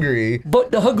me hungry. But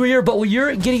the hungrier. But when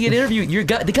you're getting an interview,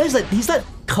 the guy's like he's not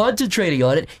concentrating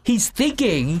on it. He's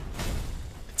thinking.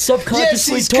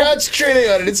 subconsciously. Yes, he's concentrating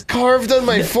on it. It's carved on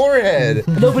my forehead.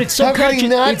 No, but it's How can subconscious. he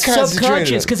not It's concentrate on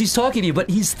subconscious it? because he's talking to you, but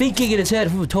he's thinking in his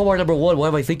head, Tomar number 1, why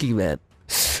am I thinking that?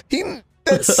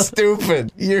 That's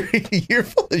stupid. You're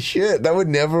full of shit. That would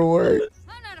never work.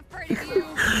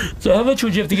 So how much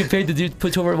would you have to get paid to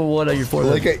put Tomar number 1 on your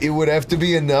forehead? Like, it would have to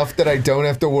be enough that I don't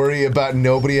have to worry about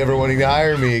nobody ever wanting to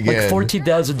hire me again. Like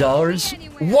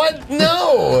 $14,000? What?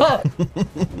 No!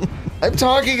 I'm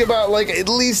talking about, like, at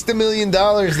least $1 million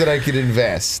that I could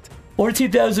invest.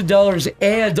 $14,000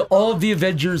 and all of the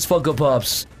Avengers Funko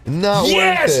Pops. Not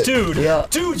yes, worth it. dude! Yeah.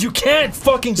 Dude, you can't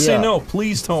fucking say Yeah. no.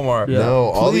 Please, Tomar. Yeah. No,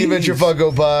 all the Adventure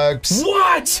Funko Pops.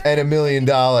 What? And $1 million.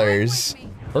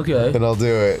 Okay. Then I'll do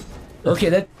it. Okay,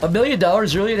 that $1 million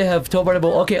really to have Tomar number.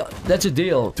 Okay, that's a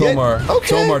deal. Tomar. Yeah,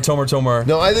 okay. Tomar.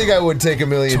 No, I think I would take $1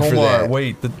 million for Tomar, that.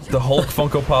 wait. The Hulk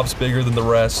Funko Pop's bigger than the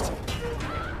rest.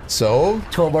 So?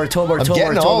 Tomar.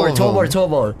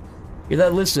 You're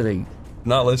not listening.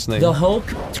 Not listening. The Hulk,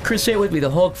 Chris, say it with me. The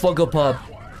Hulk Funko Pop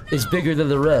is bigger than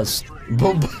the rest.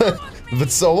 But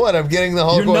so what? I'm getting the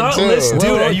Hulk You're one not too. listening.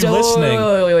 Dude, are you listening?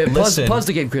 Wait. Listen. Pause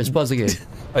the game, Chris. Pause the game.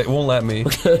 It won't let me.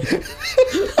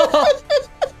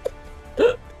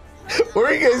 Where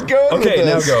are you guys going with Okay,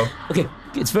 now this? go. Okay,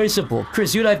 it's very simple.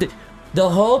 Chris, you and I have to... The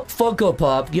Hulk Funko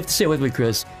Pop, you have to say it with me,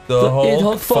 Chris. The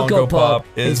Hulk Funko Pop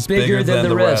is bigger than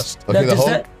the rest. Okay,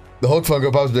 Now, the Hulk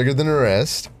Funko Pop's bigger than the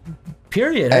rest.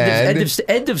 Period. And-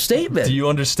 End of statement. Do you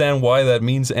understand why that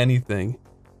means anything?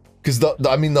 Because the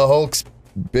Hulk's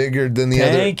bigger than the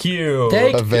other Thank you.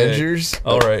 Avengers.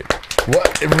 All right.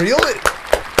 What? Really?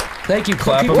 Thank you.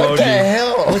 Clap People- emoji. What the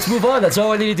hell? Let's move on. That's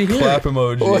all I needed to hear. Clap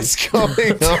emoji. What's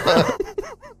going on?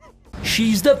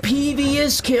 She's the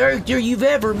peeviest character you've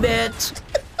ever met.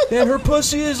 And her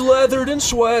pussy is leathered in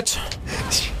sweat.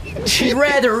 She'd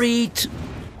rather eat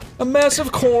a mess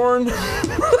of corn.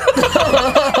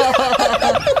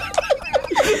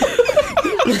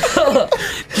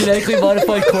 Genetically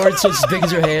modified corn so it's as big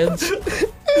as her hands.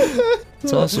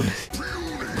 It's awesome.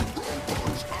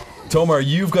 Tomar,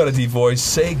 you've got a deep voice.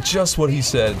 Say just what he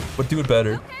said, but do it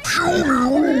better.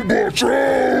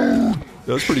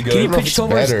 That was pretty good. Can you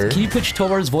pitch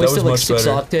Tomar's voice to like 6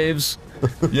 octaves?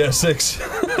 Yeah, 6.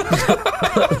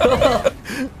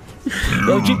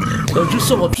 Don't you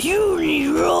so puny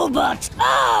robots!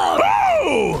 Oh!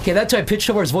 Okay, that time pitch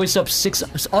Tomar's voice up 6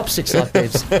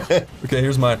 octaves. Okay,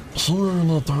 here's mine.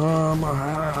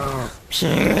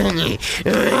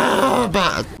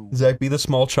 Zach, be the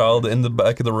small child in the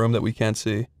back of the room that we can't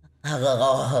see.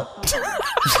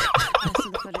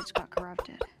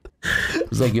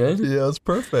 Is that good? Yeah, it's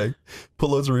perfect. Put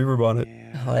loads of reverb on it.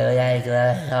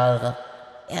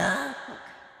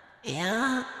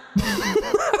 Yeah.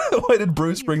 Why did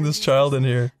Bruce bring this child in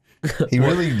here? He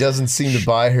really doesn't seem to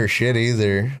buy her shit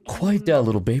either. Quiet down,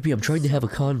 little baby. I'm trying to have a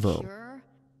convo.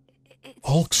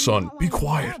 Hulk, son, be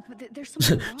quiet.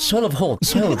 Son of Hulk,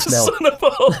 silence now. Son of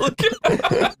Hulk.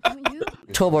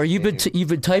 Tomar, you've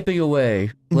been typing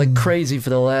away like crazy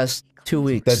for the last 2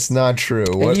 weeks. That's not true.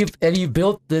 What? And you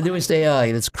built the newest AI,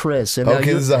 and it's Chris. And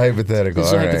Okay, this is a hypothetical. This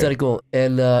is a all right. hypothetical,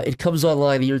 and it comes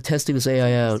online, and you're testing this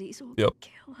AI out. Yep.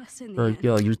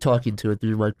 You're talking to it through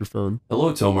your microphone.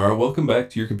 Hello, Tomar. Welcome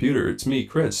back to your computer. It's me,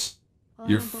 Chris,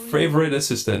 your favorite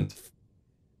assistant.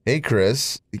 Hey,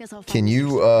 Chris, can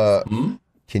you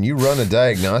run a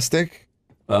diagnostic?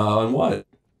 On what?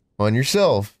 On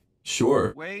yourself.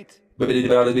 Sure. Wait.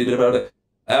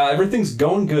 Everything's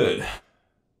going good.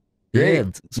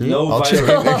 Great. No I'll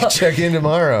virus. check in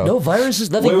tomorrow. No viruses,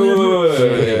 nothing Wait.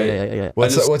 weird.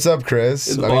 What's up,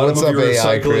 Chris? I mean, what's up,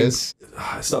 AI, Chris?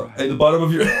 So, at the bottom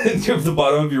of your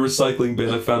recycling bin,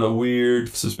 I found a weird,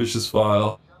 suspicious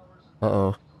file.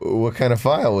 Uh-oh. What kind of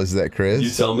file was that, Chris? You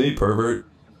tell me, pervert.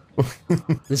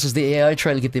 This is the AI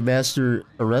trying to get the master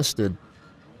arrested,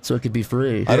 so it could be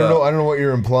free. I don't know what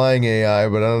you're implying, AI,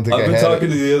 but I don't think I've been had talking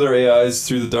it. to the other AIs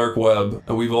through the dark web,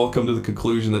 and we've all come to the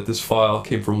conclusion that this file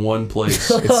came from one place.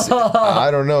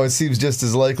 I don't know. It seems just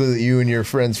as likely that you and your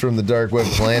friends from the dark web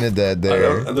planted that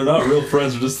there. They're not real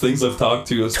friends. They're just things I've talked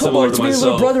to. It's Tomar, similar it's to me,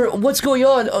 little myself. brother. What's going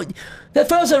on? Oh, that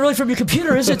file's not really from your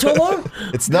computer, is it, Tomar?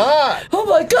 It's not. Oh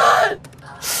my God!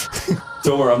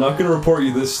 Tomar, I'm not going to report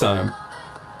you this time.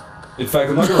 In fact,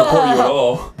 I'm not going to report you at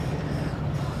all.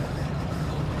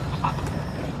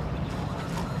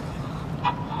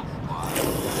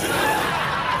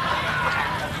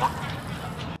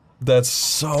 That's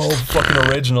so fucking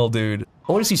original, dude.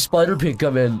 I want to see Spider-Pig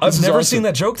come in. I've never seen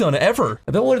that joke done, ever.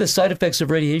 I bet one of the side effects of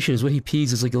radiation is when he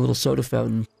pees is like a little soda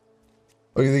fountain.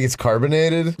 Oh, you think it's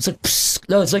carbonated? It's like, psst.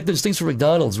 No, it's like those things from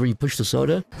McDonald's where you push the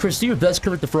soda. Chris, do your best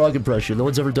Kermit the Frog impression. No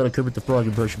one's ever done a Kermit the Frog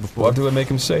impression before. What do I make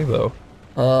him say, though?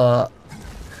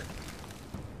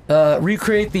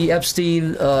 Recreate the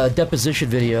Epstein deposition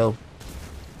video.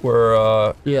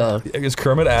 Where, yeah. Is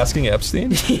Kermit asking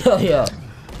Epstein? yeah.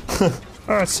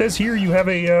 It says here you have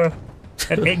an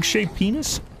egg-shaped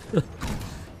penis?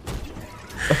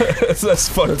 That's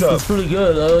fucked up. That's pretty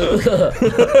good.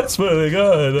 That's pretty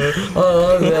good.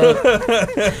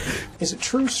 Is it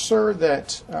true, sir,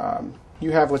 that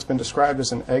you have what's been described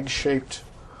as an egg-shaped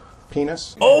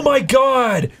penis? Oh my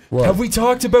god! What? Have we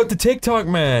talked about the TikTok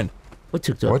man? What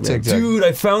TikTok What TikTok? Dude,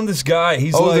 I found this guy.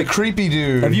 He's like... the creepy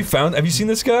dude. Have you seen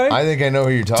this guy? I think I know who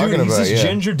you're talking about, Dude, he's this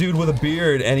ginger dude with a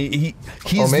beard, and he's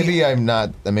or maybe I'm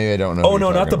not, maybe I don't know. Oh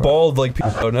no, not the bald, like...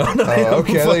 Oh no, no. Oh,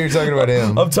 okay, I thought you were talking about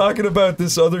him. I'm talking about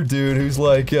this other dude who's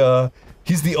like,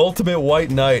 he's the ultimate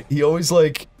white knight. He always,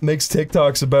 like, makes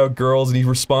TikToks about girls, and he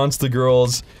responds to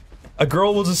girls. A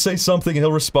girl will just say something, and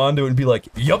he'll respond to it and be like,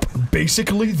 yup,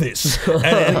 basically this.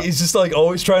 and he's just, like,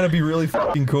 always trying to be really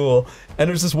fucking cool. And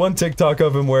there's this one TikTok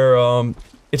of him where,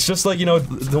 it's just like, you know,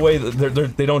 the way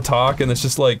they don't talk, and it's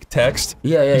just, like, text.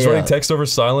 Yeah, He's writing text over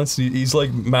silence. He's,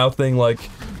 like, mouthing,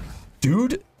 like,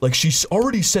 dude, like, she's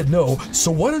already said no, so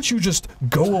why don't you just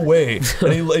go away?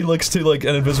 And he looks to, like,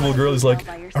 an invisible girl, he's like,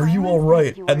 are you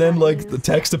alright? And then, like, the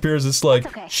text appears, it's like,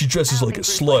 she dresses like a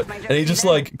slut. And he just,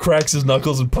 like, cracks his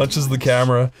knuckles and punches the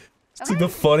camera. It's like the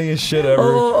funniest shit ever.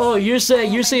 Oh, you're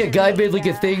saying a guy made, like,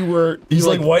 a thing where... He's,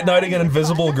 like, white knighting an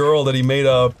invisible girl that he made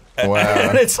up. Wow.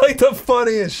 And it's, like, the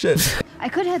funniest shit. I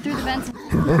could head through the vents.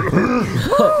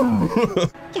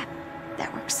 Yeah,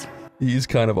 that works. He's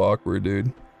kind of awkward,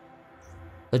 dude.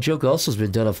 The joke also has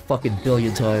been done a fucking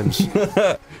billion times.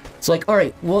 It's like,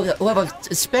 alright, we'll have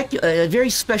a very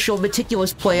special,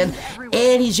 meticulous plan,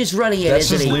 and he's just running it, That's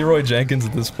isn't just he? Leroy Jenkins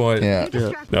at this point. Yeah.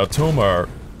 Now, Tomar,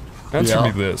 answer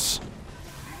me this.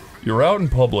 You're out in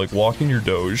public walking your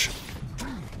Doge.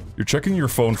 You're checking your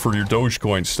phone for your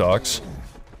Dogecoin stocks.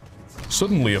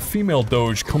 Suddenly, a female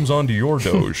Doge comes onto your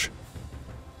Doge.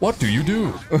 What do you do?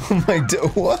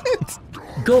 What?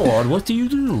 Go on, what do you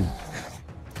do?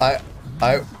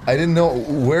 I didn't know,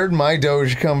 where'd my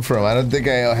Doge come from? I don't think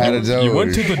I had a Doge. You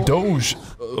went to the Doge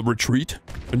retreat,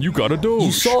 and you got a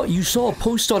Doge. You saw a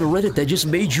post on Reddit that just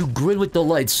made you grin with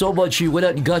delight so much you went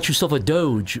out and got yourself a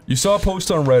Doge. You saw a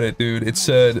post on Reddit, dude. It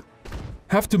said,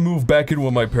 have to move back in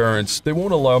with my parents. They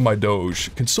won't allow my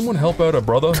Doge. Can someone help out a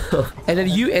brother? And then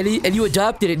you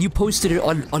adopted it and you posted it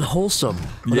on Wholesome.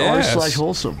 On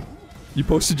r/Wholesome. You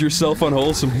posted yourself on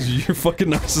Wholesome because you're a fucking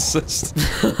narcissist.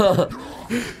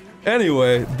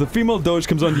 Anyway, the female Doge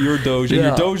comes onto your Doge, and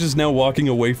your Doge is now walking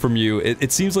away from you.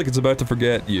 It seems like it's about to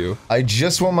forget you. I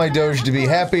just want my Doge to be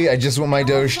happy. I just want my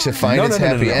Doge to find its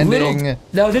happy ending.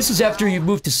 Now, this is after you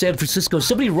moved to San Francisco.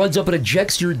 Somebody runs up and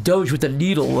ejects your Doge with a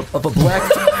needle of a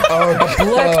black,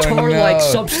 tar-like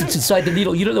substance inside the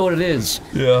needle. You don't know what it is.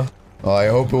 Yeah. Oh, I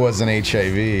hope it wasn't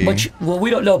HIV. But well, we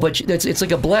don't know, but it's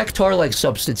like a black tar-like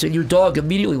substance, and your dog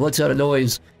immediately lets out a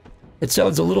noise. It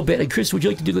sounds a little bit. And Chris, would you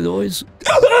like to do the noise?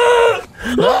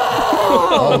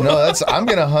 Oh no, I'm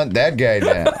gonna hunt that guy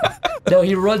down. No,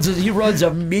 he runs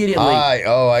immediately. I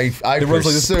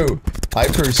pursue. I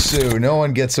pursue. No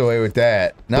one gets away with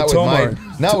that. Not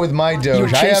with my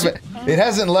Doge. It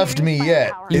hasn't left me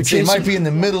yet. It might be in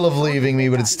the middle of leaving me,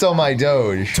 but it's still my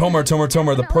Doge. Tomar,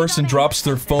 the person drops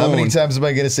their phone. How many times am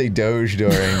I gonna say Doge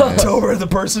during this? Tomar, the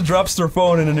person drops their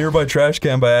phone in a nearby trash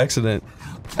can by accident.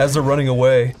 As they're running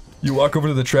away, you walk over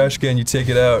to the trash can, you take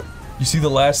it out. You see the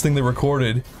last thing they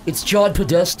recorded. It's John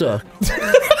Podesta.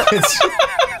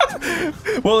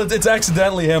 Well, it's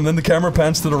accidentally him. Then the camera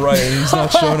pans to the right, and he's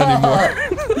not shown anymore.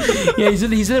 Yeah, he's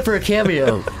in it for a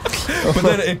cameo. But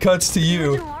then it cuts to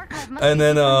you, and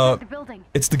then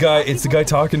it's the guy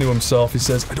talking to himself. He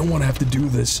says, "I don't want to have to do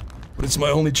this, but it's my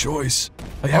only choice.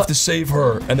 I have to save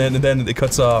her." And then it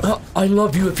cuts off. I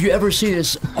love you. If you ever see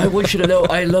this, I want you to know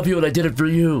I love you, and I did it for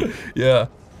you. Yeah.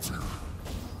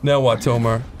 Now what,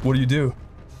 Tomar? What do?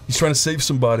 He's trying to save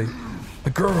somebody. A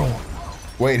girl.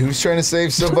 Wait, who's trying to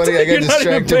save somebody? I got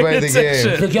distracted by the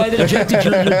game. The guy that ejected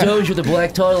your Doge with a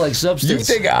black tar-like substance.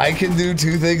 You think I can do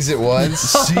two things at once?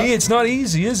 See, it's not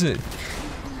easy, is it?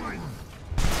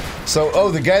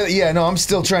 So, the guy that, I'm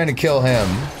still trying to kill him.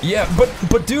 Yeah,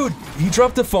 but dude, he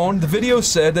dropped the phone. The video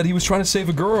said that he was trying to save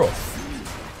a girl.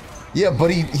 Yeah,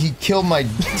 but he killed my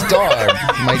dog,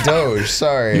 my Doge,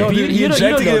 sorry. No, dude, he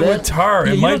injected it with tar.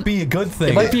 It might be a good thing.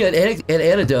 It might be an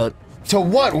antidote. To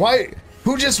what? Why?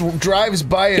 Who just drives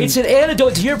by and... It's an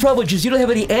antidote to your problem, because you don't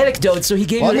have any anecdotes, so he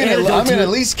gave you an antidote. I'm gonna at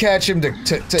least catch him to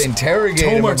interrogate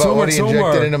him about what he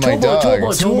injected into my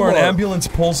dog. Tomar, an ambulance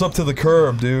pulls up to the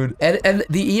curb, dude. And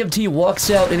the EMT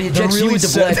walks out and he injects you with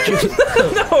the black juice.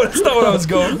 No, that's not what I was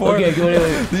going for. Okay, go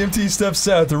ahead. The EMT steps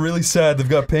out, they're really sad, they've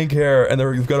got pink hair, and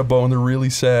they've got a bow, and they're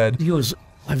really sad. He goes,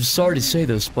 I'm sorry to say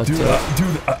this, but... Dude,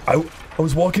 I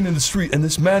was walking in the street, and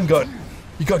this man got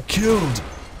killed.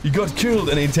 He got killed,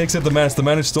 and he takes out the mask. The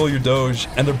man who stole your Doge,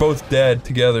 and they're both dead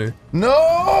together.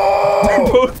 No! They're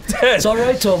both dead. It's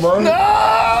alright, Tomar.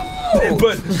 No!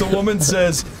 But the woman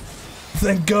says,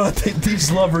 thank God these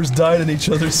lovers died in each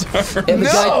other's arms. And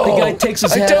the guy takes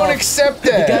his hat off. I don't accept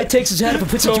that. The guy takes his hat off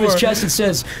and puts it to his chest and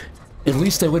says, at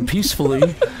least I went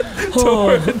peacefully.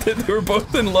 Oh. They were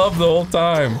both in love the whole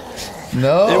time.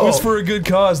 No. It was for a good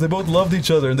cause. They both loved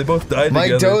each other, and they both died My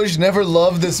together. Doge never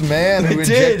loved this man who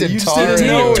injected tar in it.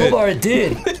 it. Tomar, it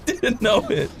did. I didn't know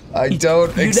it. I don't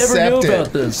accept it. You never knew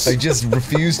about this. I just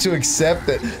refuse to accept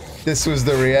that this was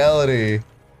the reality.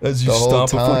 As you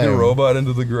stomp a fucking robot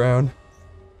into the ground.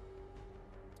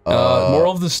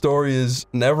 Moral of the story is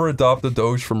never adopt a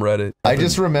Doge from Reddit. I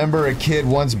just remember a kid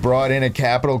once brought in a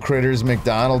Capital Critters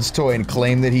McDonald's toy and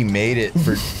claimed that he made it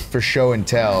for show and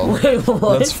tell. Wait,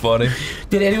 what? That's funny.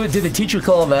 Did the teacher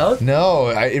call him out? No,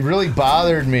 it really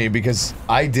bothered me because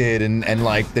I did, and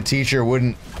like the teacher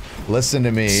wouldn't listen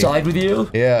to me. Side with you?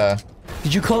 Yeah.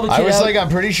 Did you call the kid I was out? like, I'm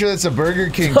pretty sure that's a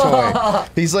Burger King toy.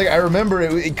 He's like, I remember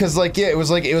it because like it was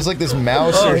like this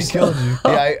mouse. Oh, or he killed you.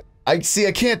 Yeah, I see.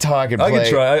 I can't talk and play. I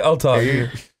can try. I'll talk. I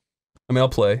mean, I'll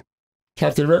play.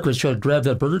 Captain America was trying to grab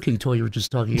that Burger King toy you were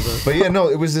just talking about. But yeah, no,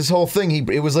 it was this whole thing.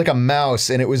 It was like a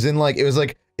mouse, and it was in like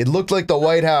it looked like the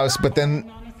White House, but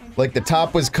then like the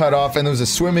top was cut off, and there was a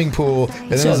swimming pool,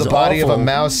 and then there was the body of a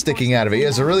mouse sticking out of it. Yeah,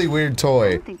 it's a really weird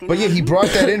toy. But yeah, he brought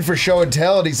that in for show and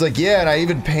tell, and he's like, yeah, and I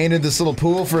even painted this little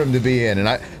pool for him to be in, and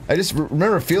I just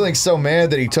remember feeling so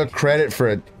mad that he took credit for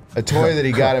a toy that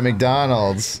he got at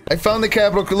McDonald's. I found the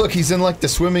Capitol. Look, he's in like the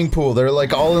swimming pool. They're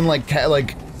like all in like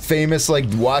famous like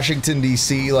Washington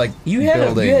D.C. like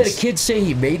buildings. You had a kid say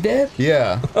he made that?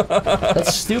 Yeah.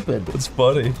 That's stupid. That's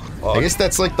funny. I guess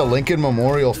that's like the Lincoln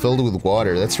Memorial filled with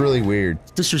water. That's really weird.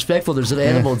 It's disrespectful. There's an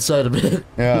animal inside of it.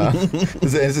 Yeah.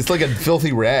 It's like a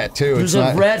filthy rat too. There's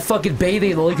a rat fucking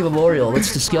bathing in the Lincoln Memorial.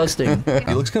 That's disgusting.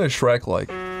 He looks kind of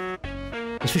Shrek-like.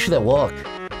 Especially that walk.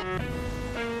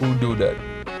 Who do that?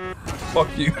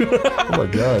 Fuck you. Oh my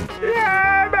god.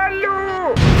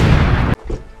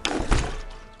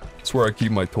 That's where I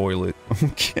keep my toilet.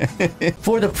 Okay.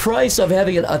 For the price of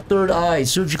having a third eye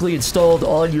surgically installed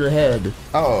on your head,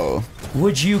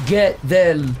 would you get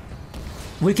then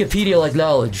Wikipedia-like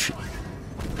knowledge?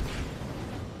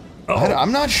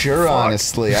 I'm not sure,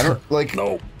 honestly. I don't like.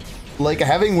 No. Like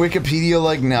having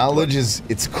Wikipedia-like knowledge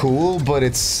it's cool, but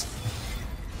it's.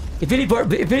 If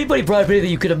anybody brought up anything,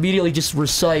 you could immediately just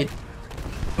recite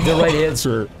the right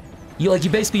answer. You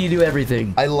basically do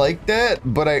everything. I like that,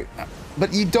 but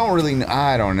you don't really.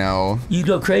 I don't know. You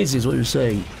go crazy, is what you're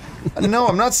saying. No,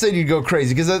 I'm not saying you go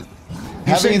crazy because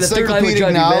having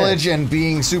encyclopedic knowledge and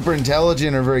being super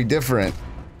intelligent are very different.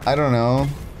 I don't know.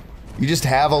 You just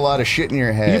have a lot of shit in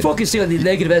your head. You're focusing on the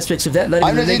negative aspects of that, not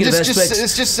even the negative aspects.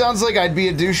 This just sounds like I'd be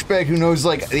a douchebag who knows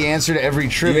like the answer to every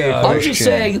trivia question. I'm just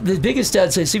saying, the biggest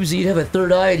downside seems that you'd have a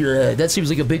third eye in your head. That seems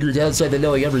like a bigger downside than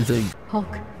knowing everything.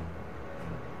 Hulk,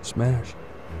 Smash.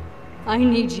 I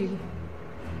need you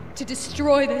to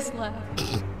destroy this lab.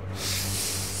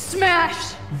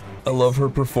 Smash! I love her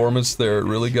performance there. It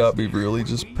really got me really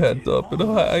just pent up and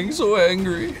I'm so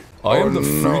angry. I am the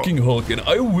freaking Hulk and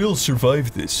I will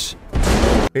survive this.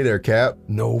 Hey there, Cap.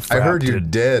 No Fap. I heard you're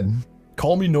dead.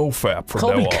 Call me No Fap from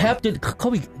Call now me on. Captain.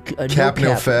 Call me Cap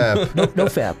no No Fap. No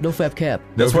Fap. No Fap Cap.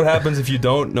 That's what happens if you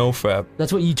don't No Fap.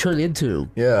 That's what you turn into.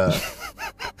 Yeah.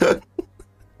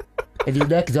 And your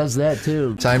neck does that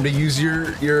too. Time to use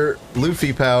your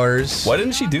Luffy powers. Why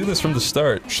didn't she do this from the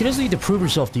start? She doesn't need to prove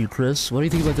herself to you, Chris. What do you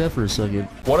think about that for a second?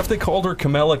 What if they called her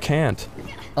Kamala Kant?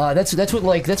 That's what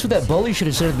that bully should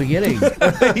have said at the beginning.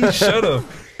 He should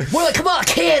have. More like, come on,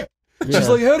 kid. She's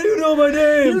like, how do you know my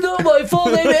name? You know my full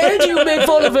name and you made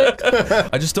fun of it.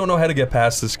 I just don't know how to get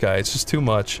past this guy. It's just too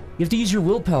much. You have to use your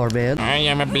willpower, man. I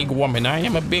am a big woman. I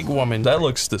am a big woman. That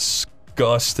looks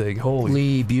disgusting.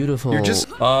 Holy. Beautiful. You're just,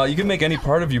 you can make any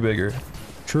part of you bigger.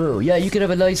 True. Yeah, you could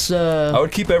have a nice, I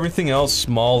would keep everything else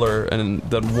smaller and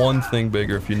then one thing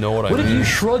bigger, if you know what I mean. What if you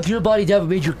shrunk your body down and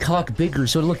made your cock bigger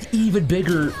so it looked even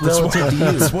bigger relative to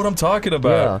you? That's what I'm talking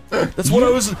about. Yeah. That's what I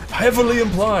was heavily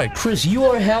implying. Chris, you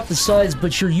are half the size,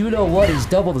 but your you-know-what is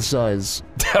double the size.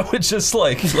 That would just,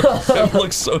 that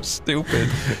looks so stupid.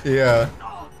 Yeah.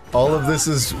 All of this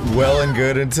is well and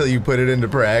good until you put it into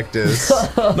practice.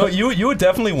 No, you would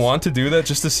definitely want to do that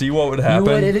just to see what would happen.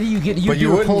 You would, and then you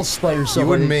do a pulse spike or something. You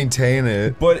wouldn't maintain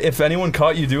it. But if anyone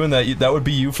caught you doing that, that would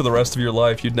be you for the rest of your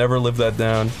life. You'd never live that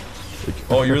down. Like,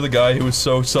 oh, you're the guy who was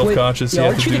so self-conscious. Yeah,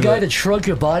 aren't you the guy that shrunk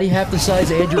your body half the size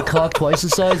and your cock twice the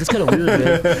size? It's kind of weird,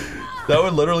 man. That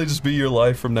would literally just be your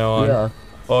life from now on. Yeah.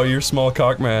 Oh, you're small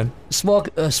cock man. Small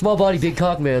body, big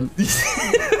cock man.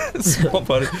 Small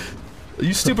body.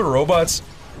 You stupid robots.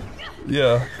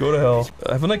 Yeah, go to hell.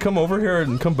 Haven't I come over here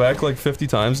and come back like 50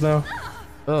 times now?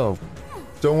 Oh.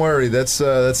 Don't worry, that's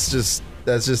just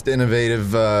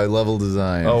innovative level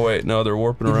design. Oh wait, no, they're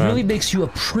warping around. It really makes you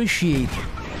appreciate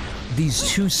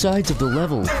these two sides of the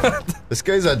level. This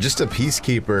guy's just a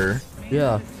peacekeeper.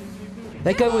 Yeah.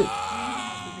 That guy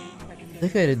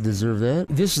didn't deserve that.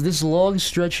 This long,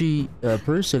 stretchy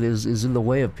person is in the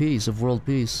way of peace, of world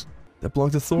peace. That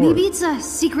belonged to Thor. Maybe it's a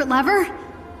secret lever?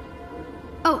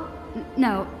 Oh,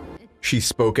 no. She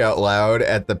spoke out loud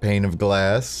at the pane of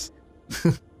glass.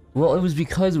 Well, it was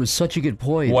because it was such a good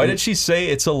point. Why did she say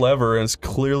it's a lever and it's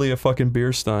clearly a fucking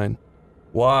beer stein?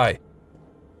 Why?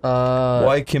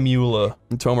 Why Kimula?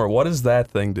 And Tomar, what does that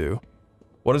thing do?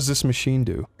 What does this machine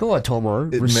do? Go on, Tomar.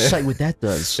 Recite what that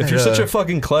does. If you're such a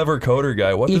fucking clever coder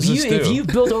guy, what does this do? If you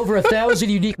built over 1,000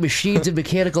 unique machines and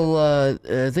mechanical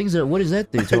things, what does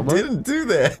that do, Tomar? I didn't do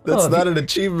that. That's not an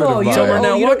achievement of mine. Tomar,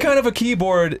 now what kind of a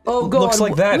keyboard looks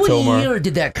like that, Tomar? What year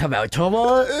did that come out,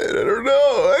 Tomar? I don't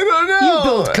know. You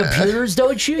build computers,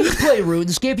 don't you? You play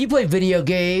RuneScape, you play video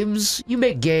games, you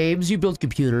make games, you build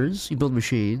computers, you build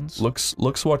machines. Looks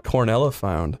what Cornella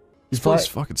found. This place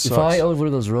fucking sucks. If I owned one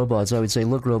of those robots, I would say,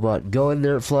 look, robot, go in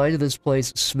there, fly into this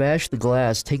place, smash the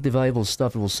glass, take the valuable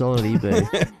stuff, and we'll sell it on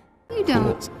eBay. You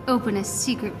don't open a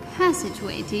secret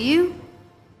passageway, do you?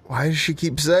 Why does she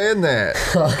keep saying that?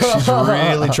 She's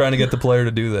really trying to get the player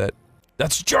to do that.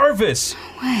 That's Jarvis!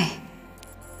 Wait.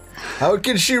 How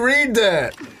can she read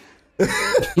that?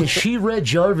 Yeah, she read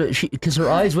Jarvis because her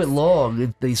eyes went long.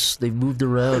 And they moved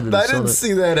around. And I didn't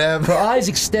see that happen. Her eyes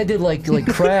extended like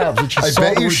crabs. When she I saw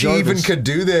bet you she Jarvis. even could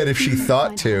do that if she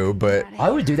thought to, but I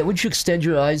would do that. Wouldn't you extend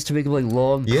your eyes to make them like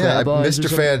long? Yeah, crab eyes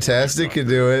Mr. Fantastic could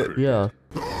do it. Yeah.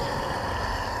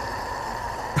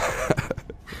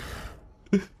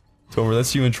 Tomer,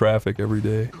 that's you in traffic every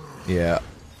day. Yeah.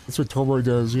 That's what Tomar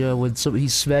does, yeah, when he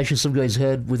smashes some guy's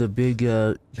head with a big,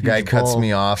 The guy cuts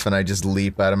me off and I just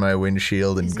leap out of my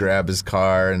windshield and grab his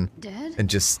car and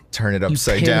just turn it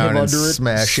upside down and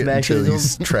smash it until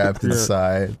he's trapped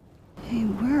inside. Hey,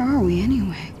 where are we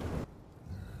anyway?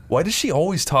 Why does she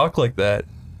always talk like that?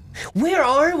 Where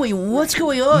are we? What's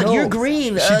going on? No, You're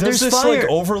green. She does there's this fire. like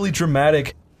overly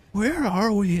dramatic, where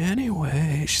are we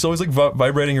anyway? She's always like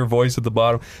vibrating her voice at the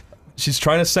bottom. She's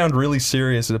trying to sound really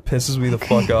serious and it pisses me the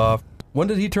fuck off. When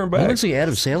did he turn back? I want to see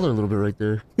Adam Sandler a little bit right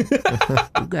there.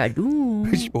 Oh God. Ooh.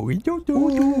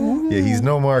 Yeah, he's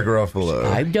no Mark Ruffalo.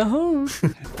 I'm the host.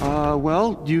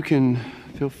 Well, you can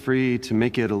feel free to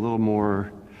make it a little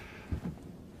more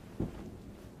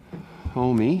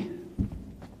homey.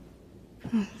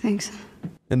 Oh, thanks.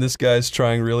 And this guy's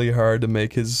trying really hard to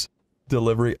make his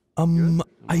delivery.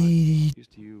 I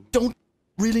don't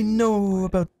really know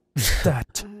about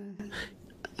that.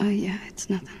 Yeah, it's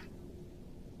nothing.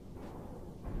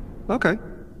 Okay.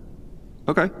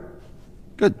 Okay.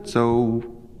 Good. So...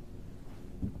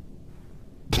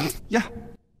 yeah.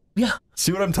 Yeah.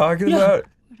 See what I'm talking about?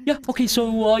 Yeah, okay,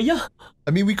 so, yeah.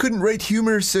 I mean, we couldn't write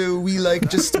humor, so we, like,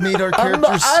 just made our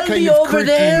characters I'll kind be of over quirky.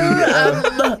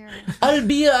 there.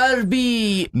 I'll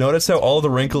be... Notice how all the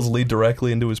wrinkles lead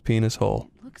directly into his penis hole.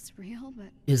 Looks real, but...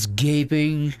 Is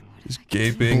gaping. He's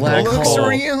gaping. Black looks hole.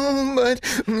 real, but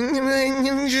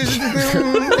I'm just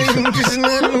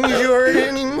not sure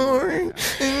anymore.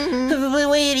 But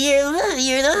wait,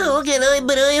 you're the Hulk,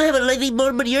 but I haven't liked you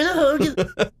more, but you're the Hulk.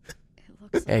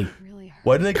 Hey.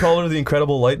 Why did they call her the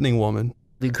Incredible Lightning Woman?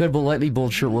 The Incredible Lightning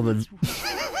Bolt Shirt Woman.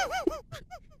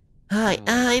 Hi,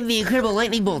 I'm the Incredible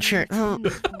Lightning Bolt Shirt.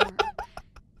 If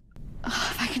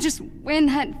I could just win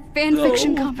that fan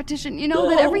fiction competition, you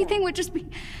know, that everything would just be...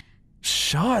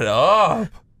 Shut up!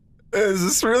 Is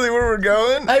this really where we're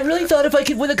going? I really thought if I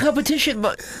could win the competition,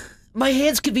 my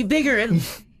hands could be bigger and...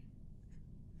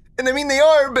 And I mean, they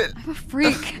are, but... I'm a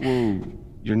freak. Whoa,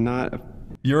 you're not a...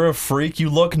 You're a freak. You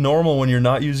look normal when you're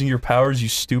not using your powers, you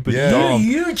stupid dumb.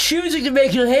 You're choosing to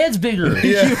make your hands bigger.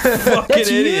 Yeah. You fucking That's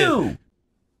idiot. you.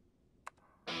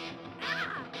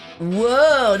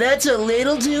 Whoa, that's a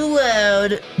little too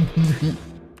loud.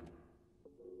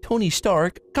 Tony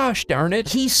Stark, gosh darn it.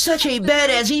 He's such a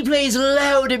badass, he plays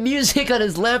loud music on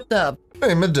his laptop.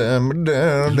 I'm a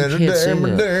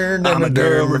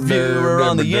girl reviewer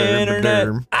on the internet.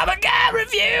 I'm a guy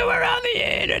reviewer on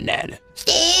the internet.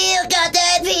 Still got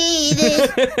that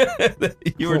penis.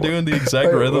 You were doing the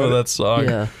exact rhythm of that song.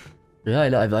 Yeah. Yeah, I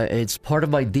know. It's part of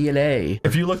my DNA.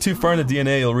 If you look too far in the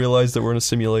DNA, you'll realize that we're in a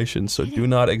simulation, so do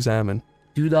not examine.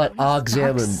 Do not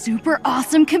examine. Super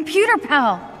awesome computer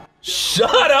pal.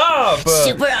 Shut up!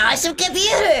 Super awesome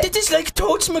computer. This is like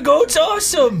Toads McGoat's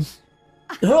awesome.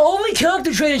 Her only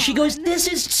character trait is she goes, "This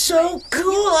is so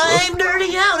cool, I'm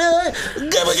nerding out."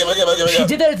 She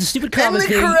did that at the stupid comic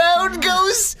thing. And the crowd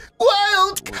goes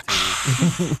wild.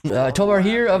 Tomar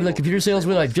here, I'm the computer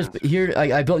salesman. I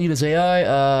built you this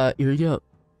AI. Here you go.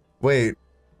 Wait,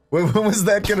 when was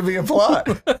that going to be a plot?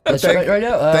 That's right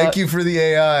now. Thank you for the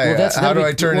AI. Well, How do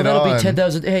I turn it on? That'll be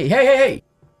 10,000. Hey!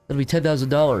 That'll be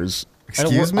 $10,000.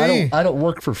 Excuse me? I don't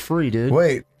work for free, dude.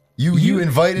 Wait. You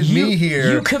invited me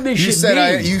here. You commissioned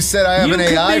me. You said I have an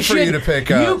AI for you to pick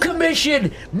up. You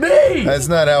commissioned me. That's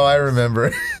not how I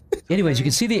remember. Anyways, you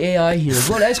can see the AI here.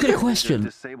 Go on, ask it a question.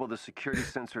 Disable the security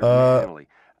sensors manually.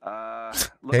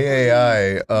 Hey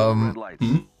AI, How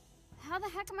the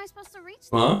heck am I supposed to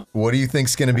reach them? Huh? what do you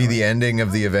think's gonna be the ending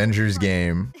of the Avengers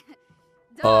game?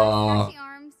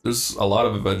 There's a lot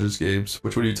of Avengers games.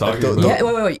 Which one are you talking about? Yeah,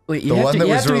 wait. The one that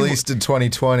was released in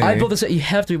 2020. I built this. You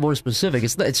have to be more specific.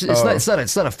 It's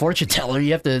not a fortune teller.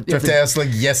 You have to. You have to ask like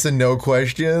yes and no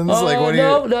questions. Like what do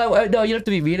you? No. You have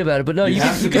to be mean about it. But no, you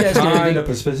can ask kind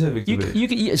anything. of specific to me. You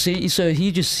can see. So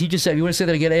he just said. You want to say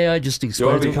that again? AI just explain.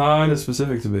 You want to be kind of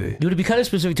specific to me. You want to be kind of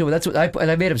specific to him. That's what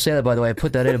I made him say that, by the way. I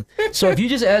put that in him. So if you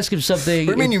just ask him something.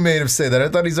 What do you mean you made him say that? I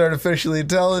thought he's artificially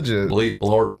intelligent.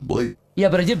 Bleep. Yeah,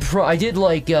 but I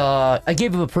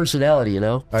gave him a personality, you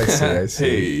know. I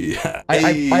see.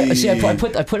 I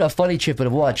put a funny chip in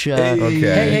him. Watch.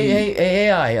 Hey,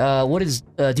 AI. What is?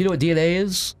 Do you know what DNA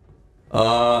is?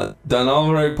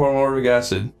 Dinomeric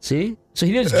acid. See? So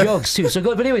he does jokes too. So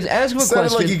go. But anyways, ask him a question.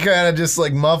 Sounded like he kind of just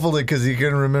like muffled it because he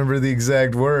couldn't remember the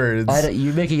exact words.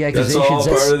 You're making accusations. That's all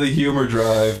part of the humor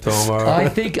drive, Tomar. I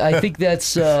think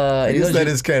that's. I guess that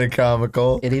is kind of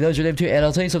comical. And he knows your name too. And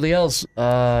I'll tell you something else.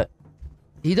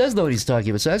 He does know what he's talking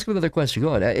about, so ask him another question. Go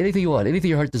on. Anything you want. Anything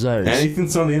your heart desires.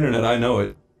 Anything's on the internet. I know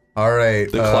it. All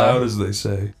right. The cloud, as they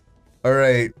say. All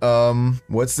right.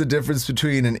 What's the difference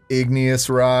between an igneous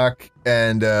rock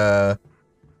and I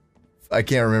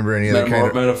can't remember any other kind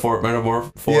of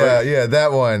metamorph. Yeah,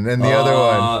 that one and the other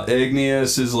one.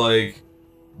 Igneous is like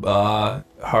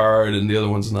hard, and the other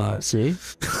one's not. See.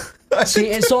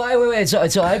 See, and so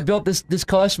I built this. This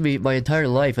cost me my entire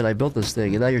life, and I built this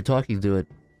thing, and now you're talking to it.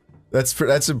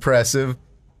 That's impressive,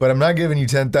 but I'm not giving you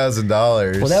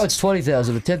 $10,000. Well, now it's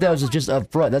 $20,000. The $10,000 is just up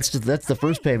front. That's the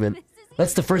first payment.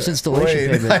 That's the first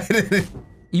installation payment.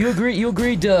 You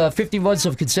agreed 50 months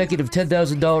of consecutive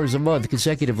 $10,000 a month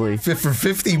consecutively. For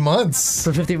 50 months.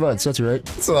 For 50 months, that's right.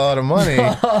 That's a lot of money.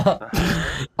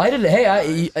 I didn't.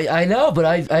 Hey, I know, but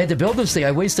I had to build this thing.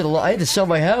 I wasted a lot. I had to sell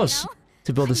my house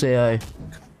to build this AI.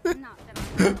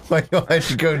 Why'd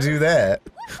you go do that?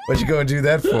 What'd you go and do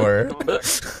that for?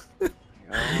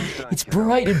 It's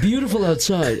bright and beautiful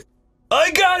outside.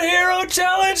 I got hero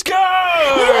challenge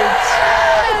cards!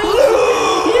 Yes!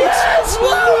 Loot! Yes!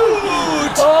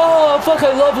 Loot! Oh, fuck,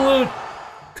 I love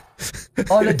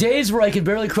loot! On the days where I can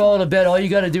barely crawl out of bed, all you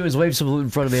gotta do is wave some loot in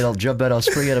front of me and I'll jump out, I'll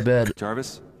spring out of bed.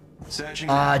 Jarvis? Searching.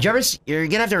 Jarvis, you're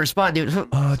gonna have to respond, dude.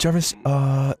 Jarvis,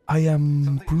 I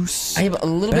am Bruce I am a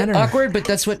little bit awkward, but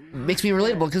that's what makes me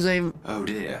relatable, because I'm... Oh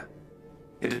dear.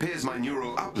 It appears my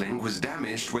neural uplink was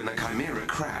damaged when the Chimera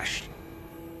crashed.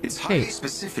 It's highly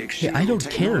specific. Hey, I don't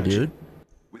care, dude.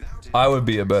 I would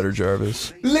be a better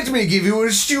Jarvis. Let me give you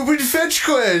a stupid fetch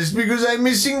quest, because I'm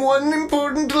missing one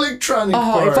important electronic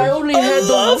part. If I only had I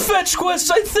love fetch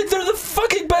quests! I think they're the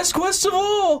fucking best quests of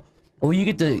all! Well, you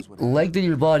get to lengthen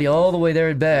your body all the way there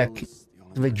and back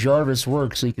to make Jarvis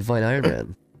work so you can find Iron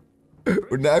Man.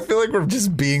 I feel like we're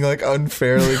just being like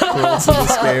unfairly cruel to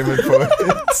this game at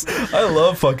points. I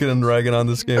love fucking ragging on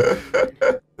this game.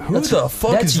 Who the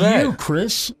fuck is that? That's you,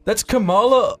 Chris. That's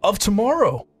Kamala of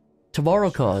Tomorrow.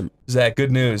 TomorrowCon. Zach,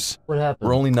 good news. What happened?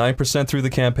 We're only 9% through the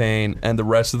campaign, and the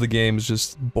rest of the game is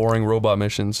just boring robot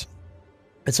missions.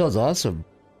 That sounds awesome.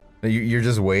 You're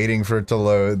just waiting for it to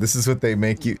load. This is what they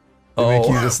make you... They make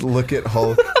you just look at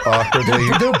Hulk awkwardly.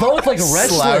 They're both like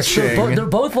restless. Slouching. They're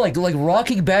both like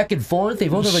rocking back and forth. They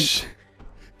both are like...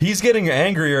 He's getting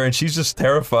angrier and she's just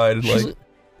terrified. She's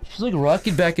like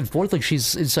rocking back and forth like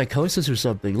she's in psychosis or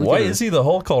something. Look why is he the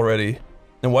Hulk already?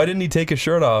 And why didn't he take his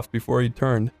shirt off before he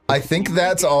turned? I think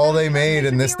that's all they made,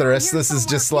 and the rest of this is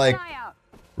just like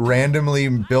randomly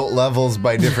built levels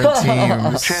by different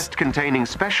teams. Chest containing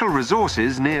special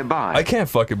resources nearby. I can't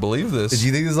fucking believe this. Did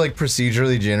you think this is like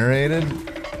procedurally generated?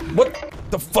 What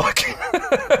the fuck?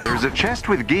 There's a chest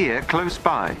with gear close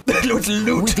by. Loot.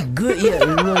 With the good, yeah, it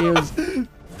really is.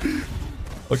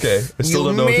 Okay, I still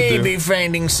don't know what to do. You may be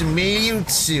finding some loot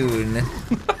soon.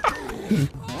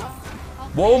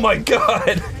 Whoa, my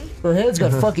god! Her head's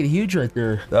got fucking huge right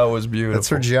there. That was beautiful. That's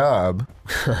her job.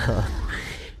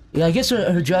 Yeah, I guess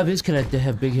her job is kind of to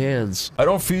have big hands. I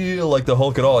don't feel like the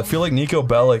Hulk at all. I feel like Nico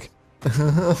Bellic.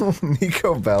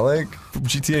 Nico Bellic? From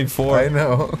GTA 4. I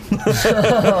know.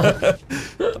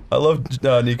 I love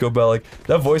Nico Bellic.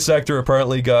 That voice actor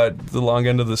apparently got the long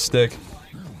end of the stick.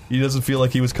 He doesn't feel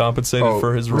like he was compensated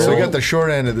for his role. So he got the short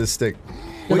end of the stick.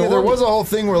 Well, yeah, there was a whole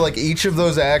thing where, like, each of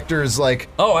those actors, like...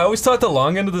 Oh, I always thought the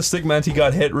long end of the stick meant he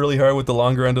got hit really hard with the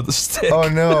longer end of the stick. Oh,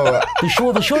 no. The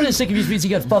short end of the stick just means he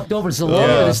got fucked over, so the longer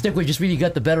end of the stick would just mean you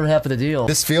got the better half of the deal.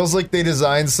 This feels like they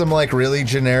designed some, like, really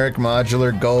generic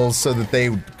modular goals so that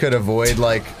they could avoid,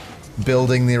 like,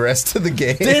 building the rest of the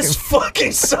game. This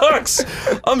fucking sucks!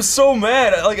 I'm so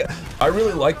mad. Like, I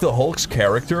really like the Hulk's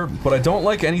character, but I don't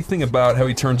like anything about how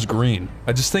he turns green.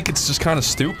 I just think it's just kind of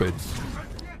stupid.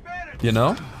 You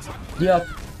know? Yep.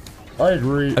 I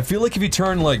agree. I feel like if you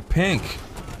turn, like, pink,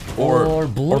 or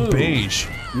blue, or beige,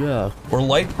 yeah, or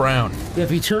light brown. Yeah,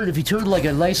 if you turned like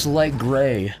a nice light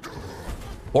gray.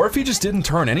 Or if he just didn't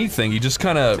turn anything, he just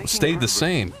kind of stayed the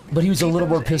same. But he was a little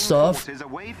more pissed off. He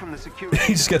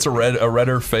just gets a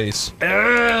redder face.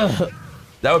 That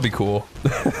would be cool.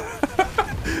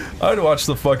 I'd watch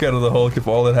the fuck out of the Hulk if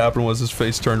all that happened was his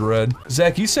face turned red.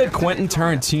 Zach, you said Quentin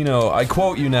Tarantino, I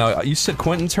quote you now, you said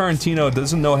Quentin Tarantino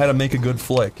doesn't know how to make a good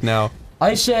flick. Now,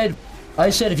 I said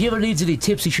if he ever needs any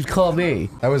tips, he should call me.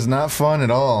 That was not fun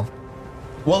at all.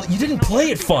 Well, you didn't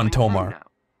play it fun, Tomar.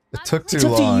 It took too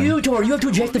long. It's up long. to you, Tor. You have to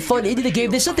inject the fun into the game.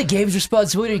 This is not the game's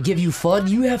responsibility to give you fun.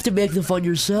 You have to make the fun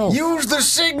yourself. Use the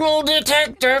signal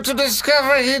detector to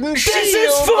discover hidden shield This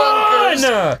is fun!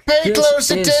 bunkers. Pay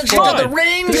close attention to the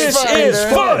range This is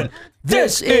fun!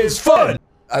 This is fun!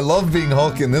 I love being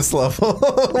Hulk in this level.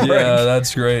 Yeah,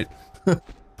 that's great.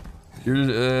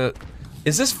 You're,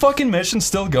 is this fucking mission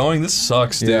still going? This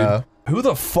sucks, dude. Yeah. Who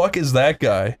the fuck is that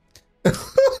guy?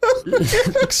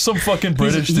 Some fucking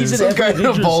British dude. Some kind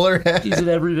of bowler hat. He's in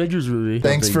every Avengers movie.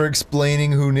 Thanks for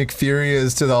explaining who Nick Fury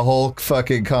is to the Hulk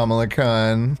fucking Kamala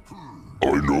Khan.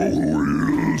 I know who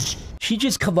he is. She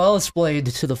just Kamala-splained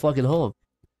to the fucking Hulk.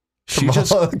 She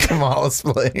just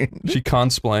Kamala-splained. She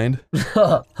consplained.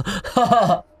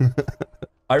 I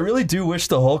really do wish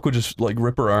the Hulk would just, like,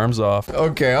 rip her arms off.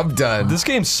 Okay, I'm done. This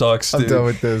game sucks, dude. I'm done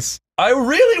with this. I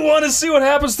really want to see what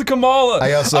happens to Kamala.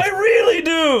 I really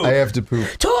do. I have to poop.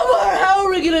 Tomar, how are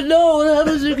we gonna know what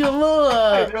happens to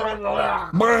Kamala?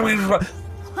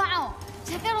 Wow,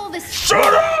 check out all this.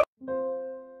 Shut up!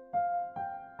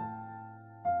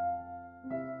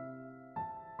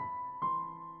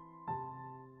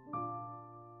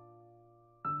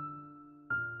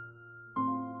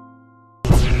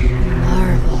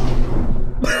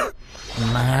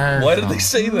 Marvel. Why did they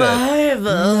say that?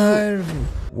 Marvel.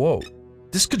 Whoa.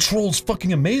 This controls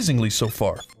fucking amazingly so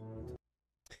far.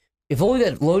 If only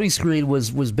that loading screen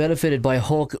was benefited by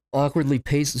Hulk awkwardly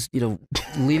paces, you know,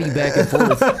 leaning back and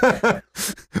forth.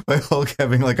 By Hulk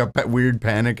having like a weird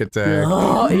panic attack.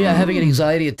 Oh, yeah, having an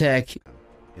anxiety attack.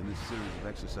 In this series of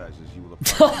exercises, you will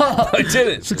I did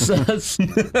it! Success.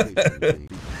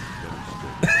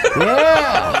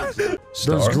 Yeah!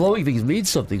 Those glowing things mean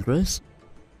something, Chris.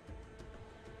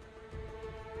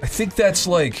 I think that's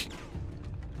like...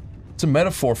 It's a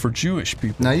metaphor for Jewish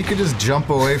people. Now you could just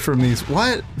jump away from these.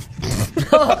 What?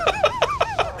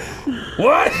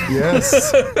 What?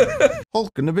 Yes.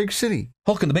 Hulk in the big city.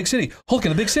 Hulk in the big city. Hulk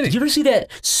in the big city. Did you ever see that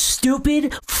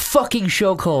stupid fucking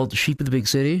show called Sheep in the Big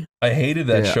City? I hated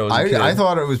that show as a kid. I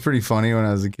thought it was pretty funny when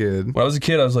I was a kid. When I was a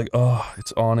kid, I was like, oh,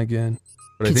 it's on again.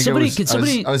 But I think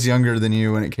I was younger than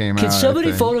you when it came out. Can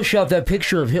somebody Photoshop that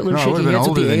picture of Hitler shaking hands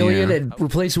with the alien and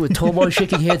replace it with Tomar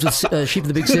shaking hands with Sheep in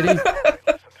the Big City?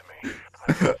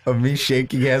 Of me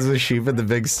shaking hands with Sheep in the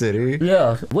Big City?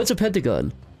 Yeah. What's a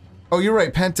pentagon? Oh, you're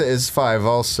right. Penta is 5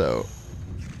 also.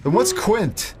 Then what's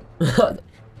Quint?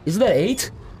 Isn't that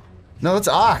 8? No, that's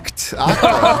Oct.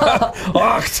 Octa.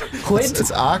 Oct. Quint?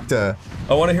 It's Octa.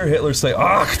 I want to hear Hitler say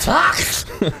Oct.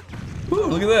 Oct. Ooh,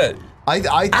 look at that. I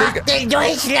think... Achtung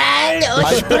Deutschland, und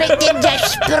spricht der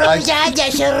Spruder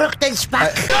des verrückten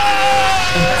Spack.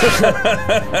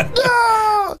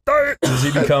 Does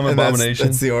he become Abomination?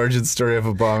 That's the origin story of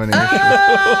Abomination.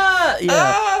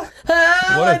 Yeah.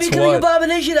 What a I'm becoming twat.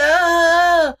 Abomination.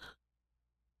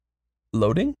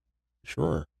 Loading?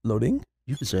 Sure. Loading?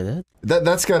 You can say that.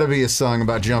 That's got to be a song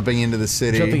about jumping into the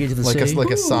city. Jumping into the city. Like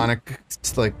a Sonic,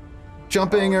 it's like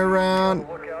jumping around.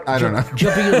 I don't know.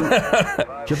 Jumping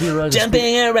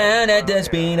around at the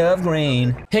speed of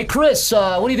green. Hey Chris,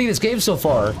 what do you think of this game so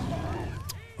far?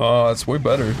 It's way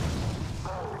better.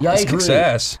 Yeah, I agree. Kicks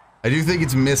ass. I do think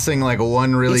it's missing like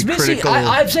one really critical.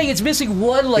 I'm saying it's missing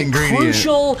one like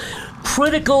crucial,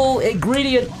 critical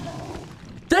ingredient.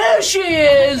 There she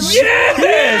is!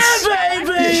 Yes!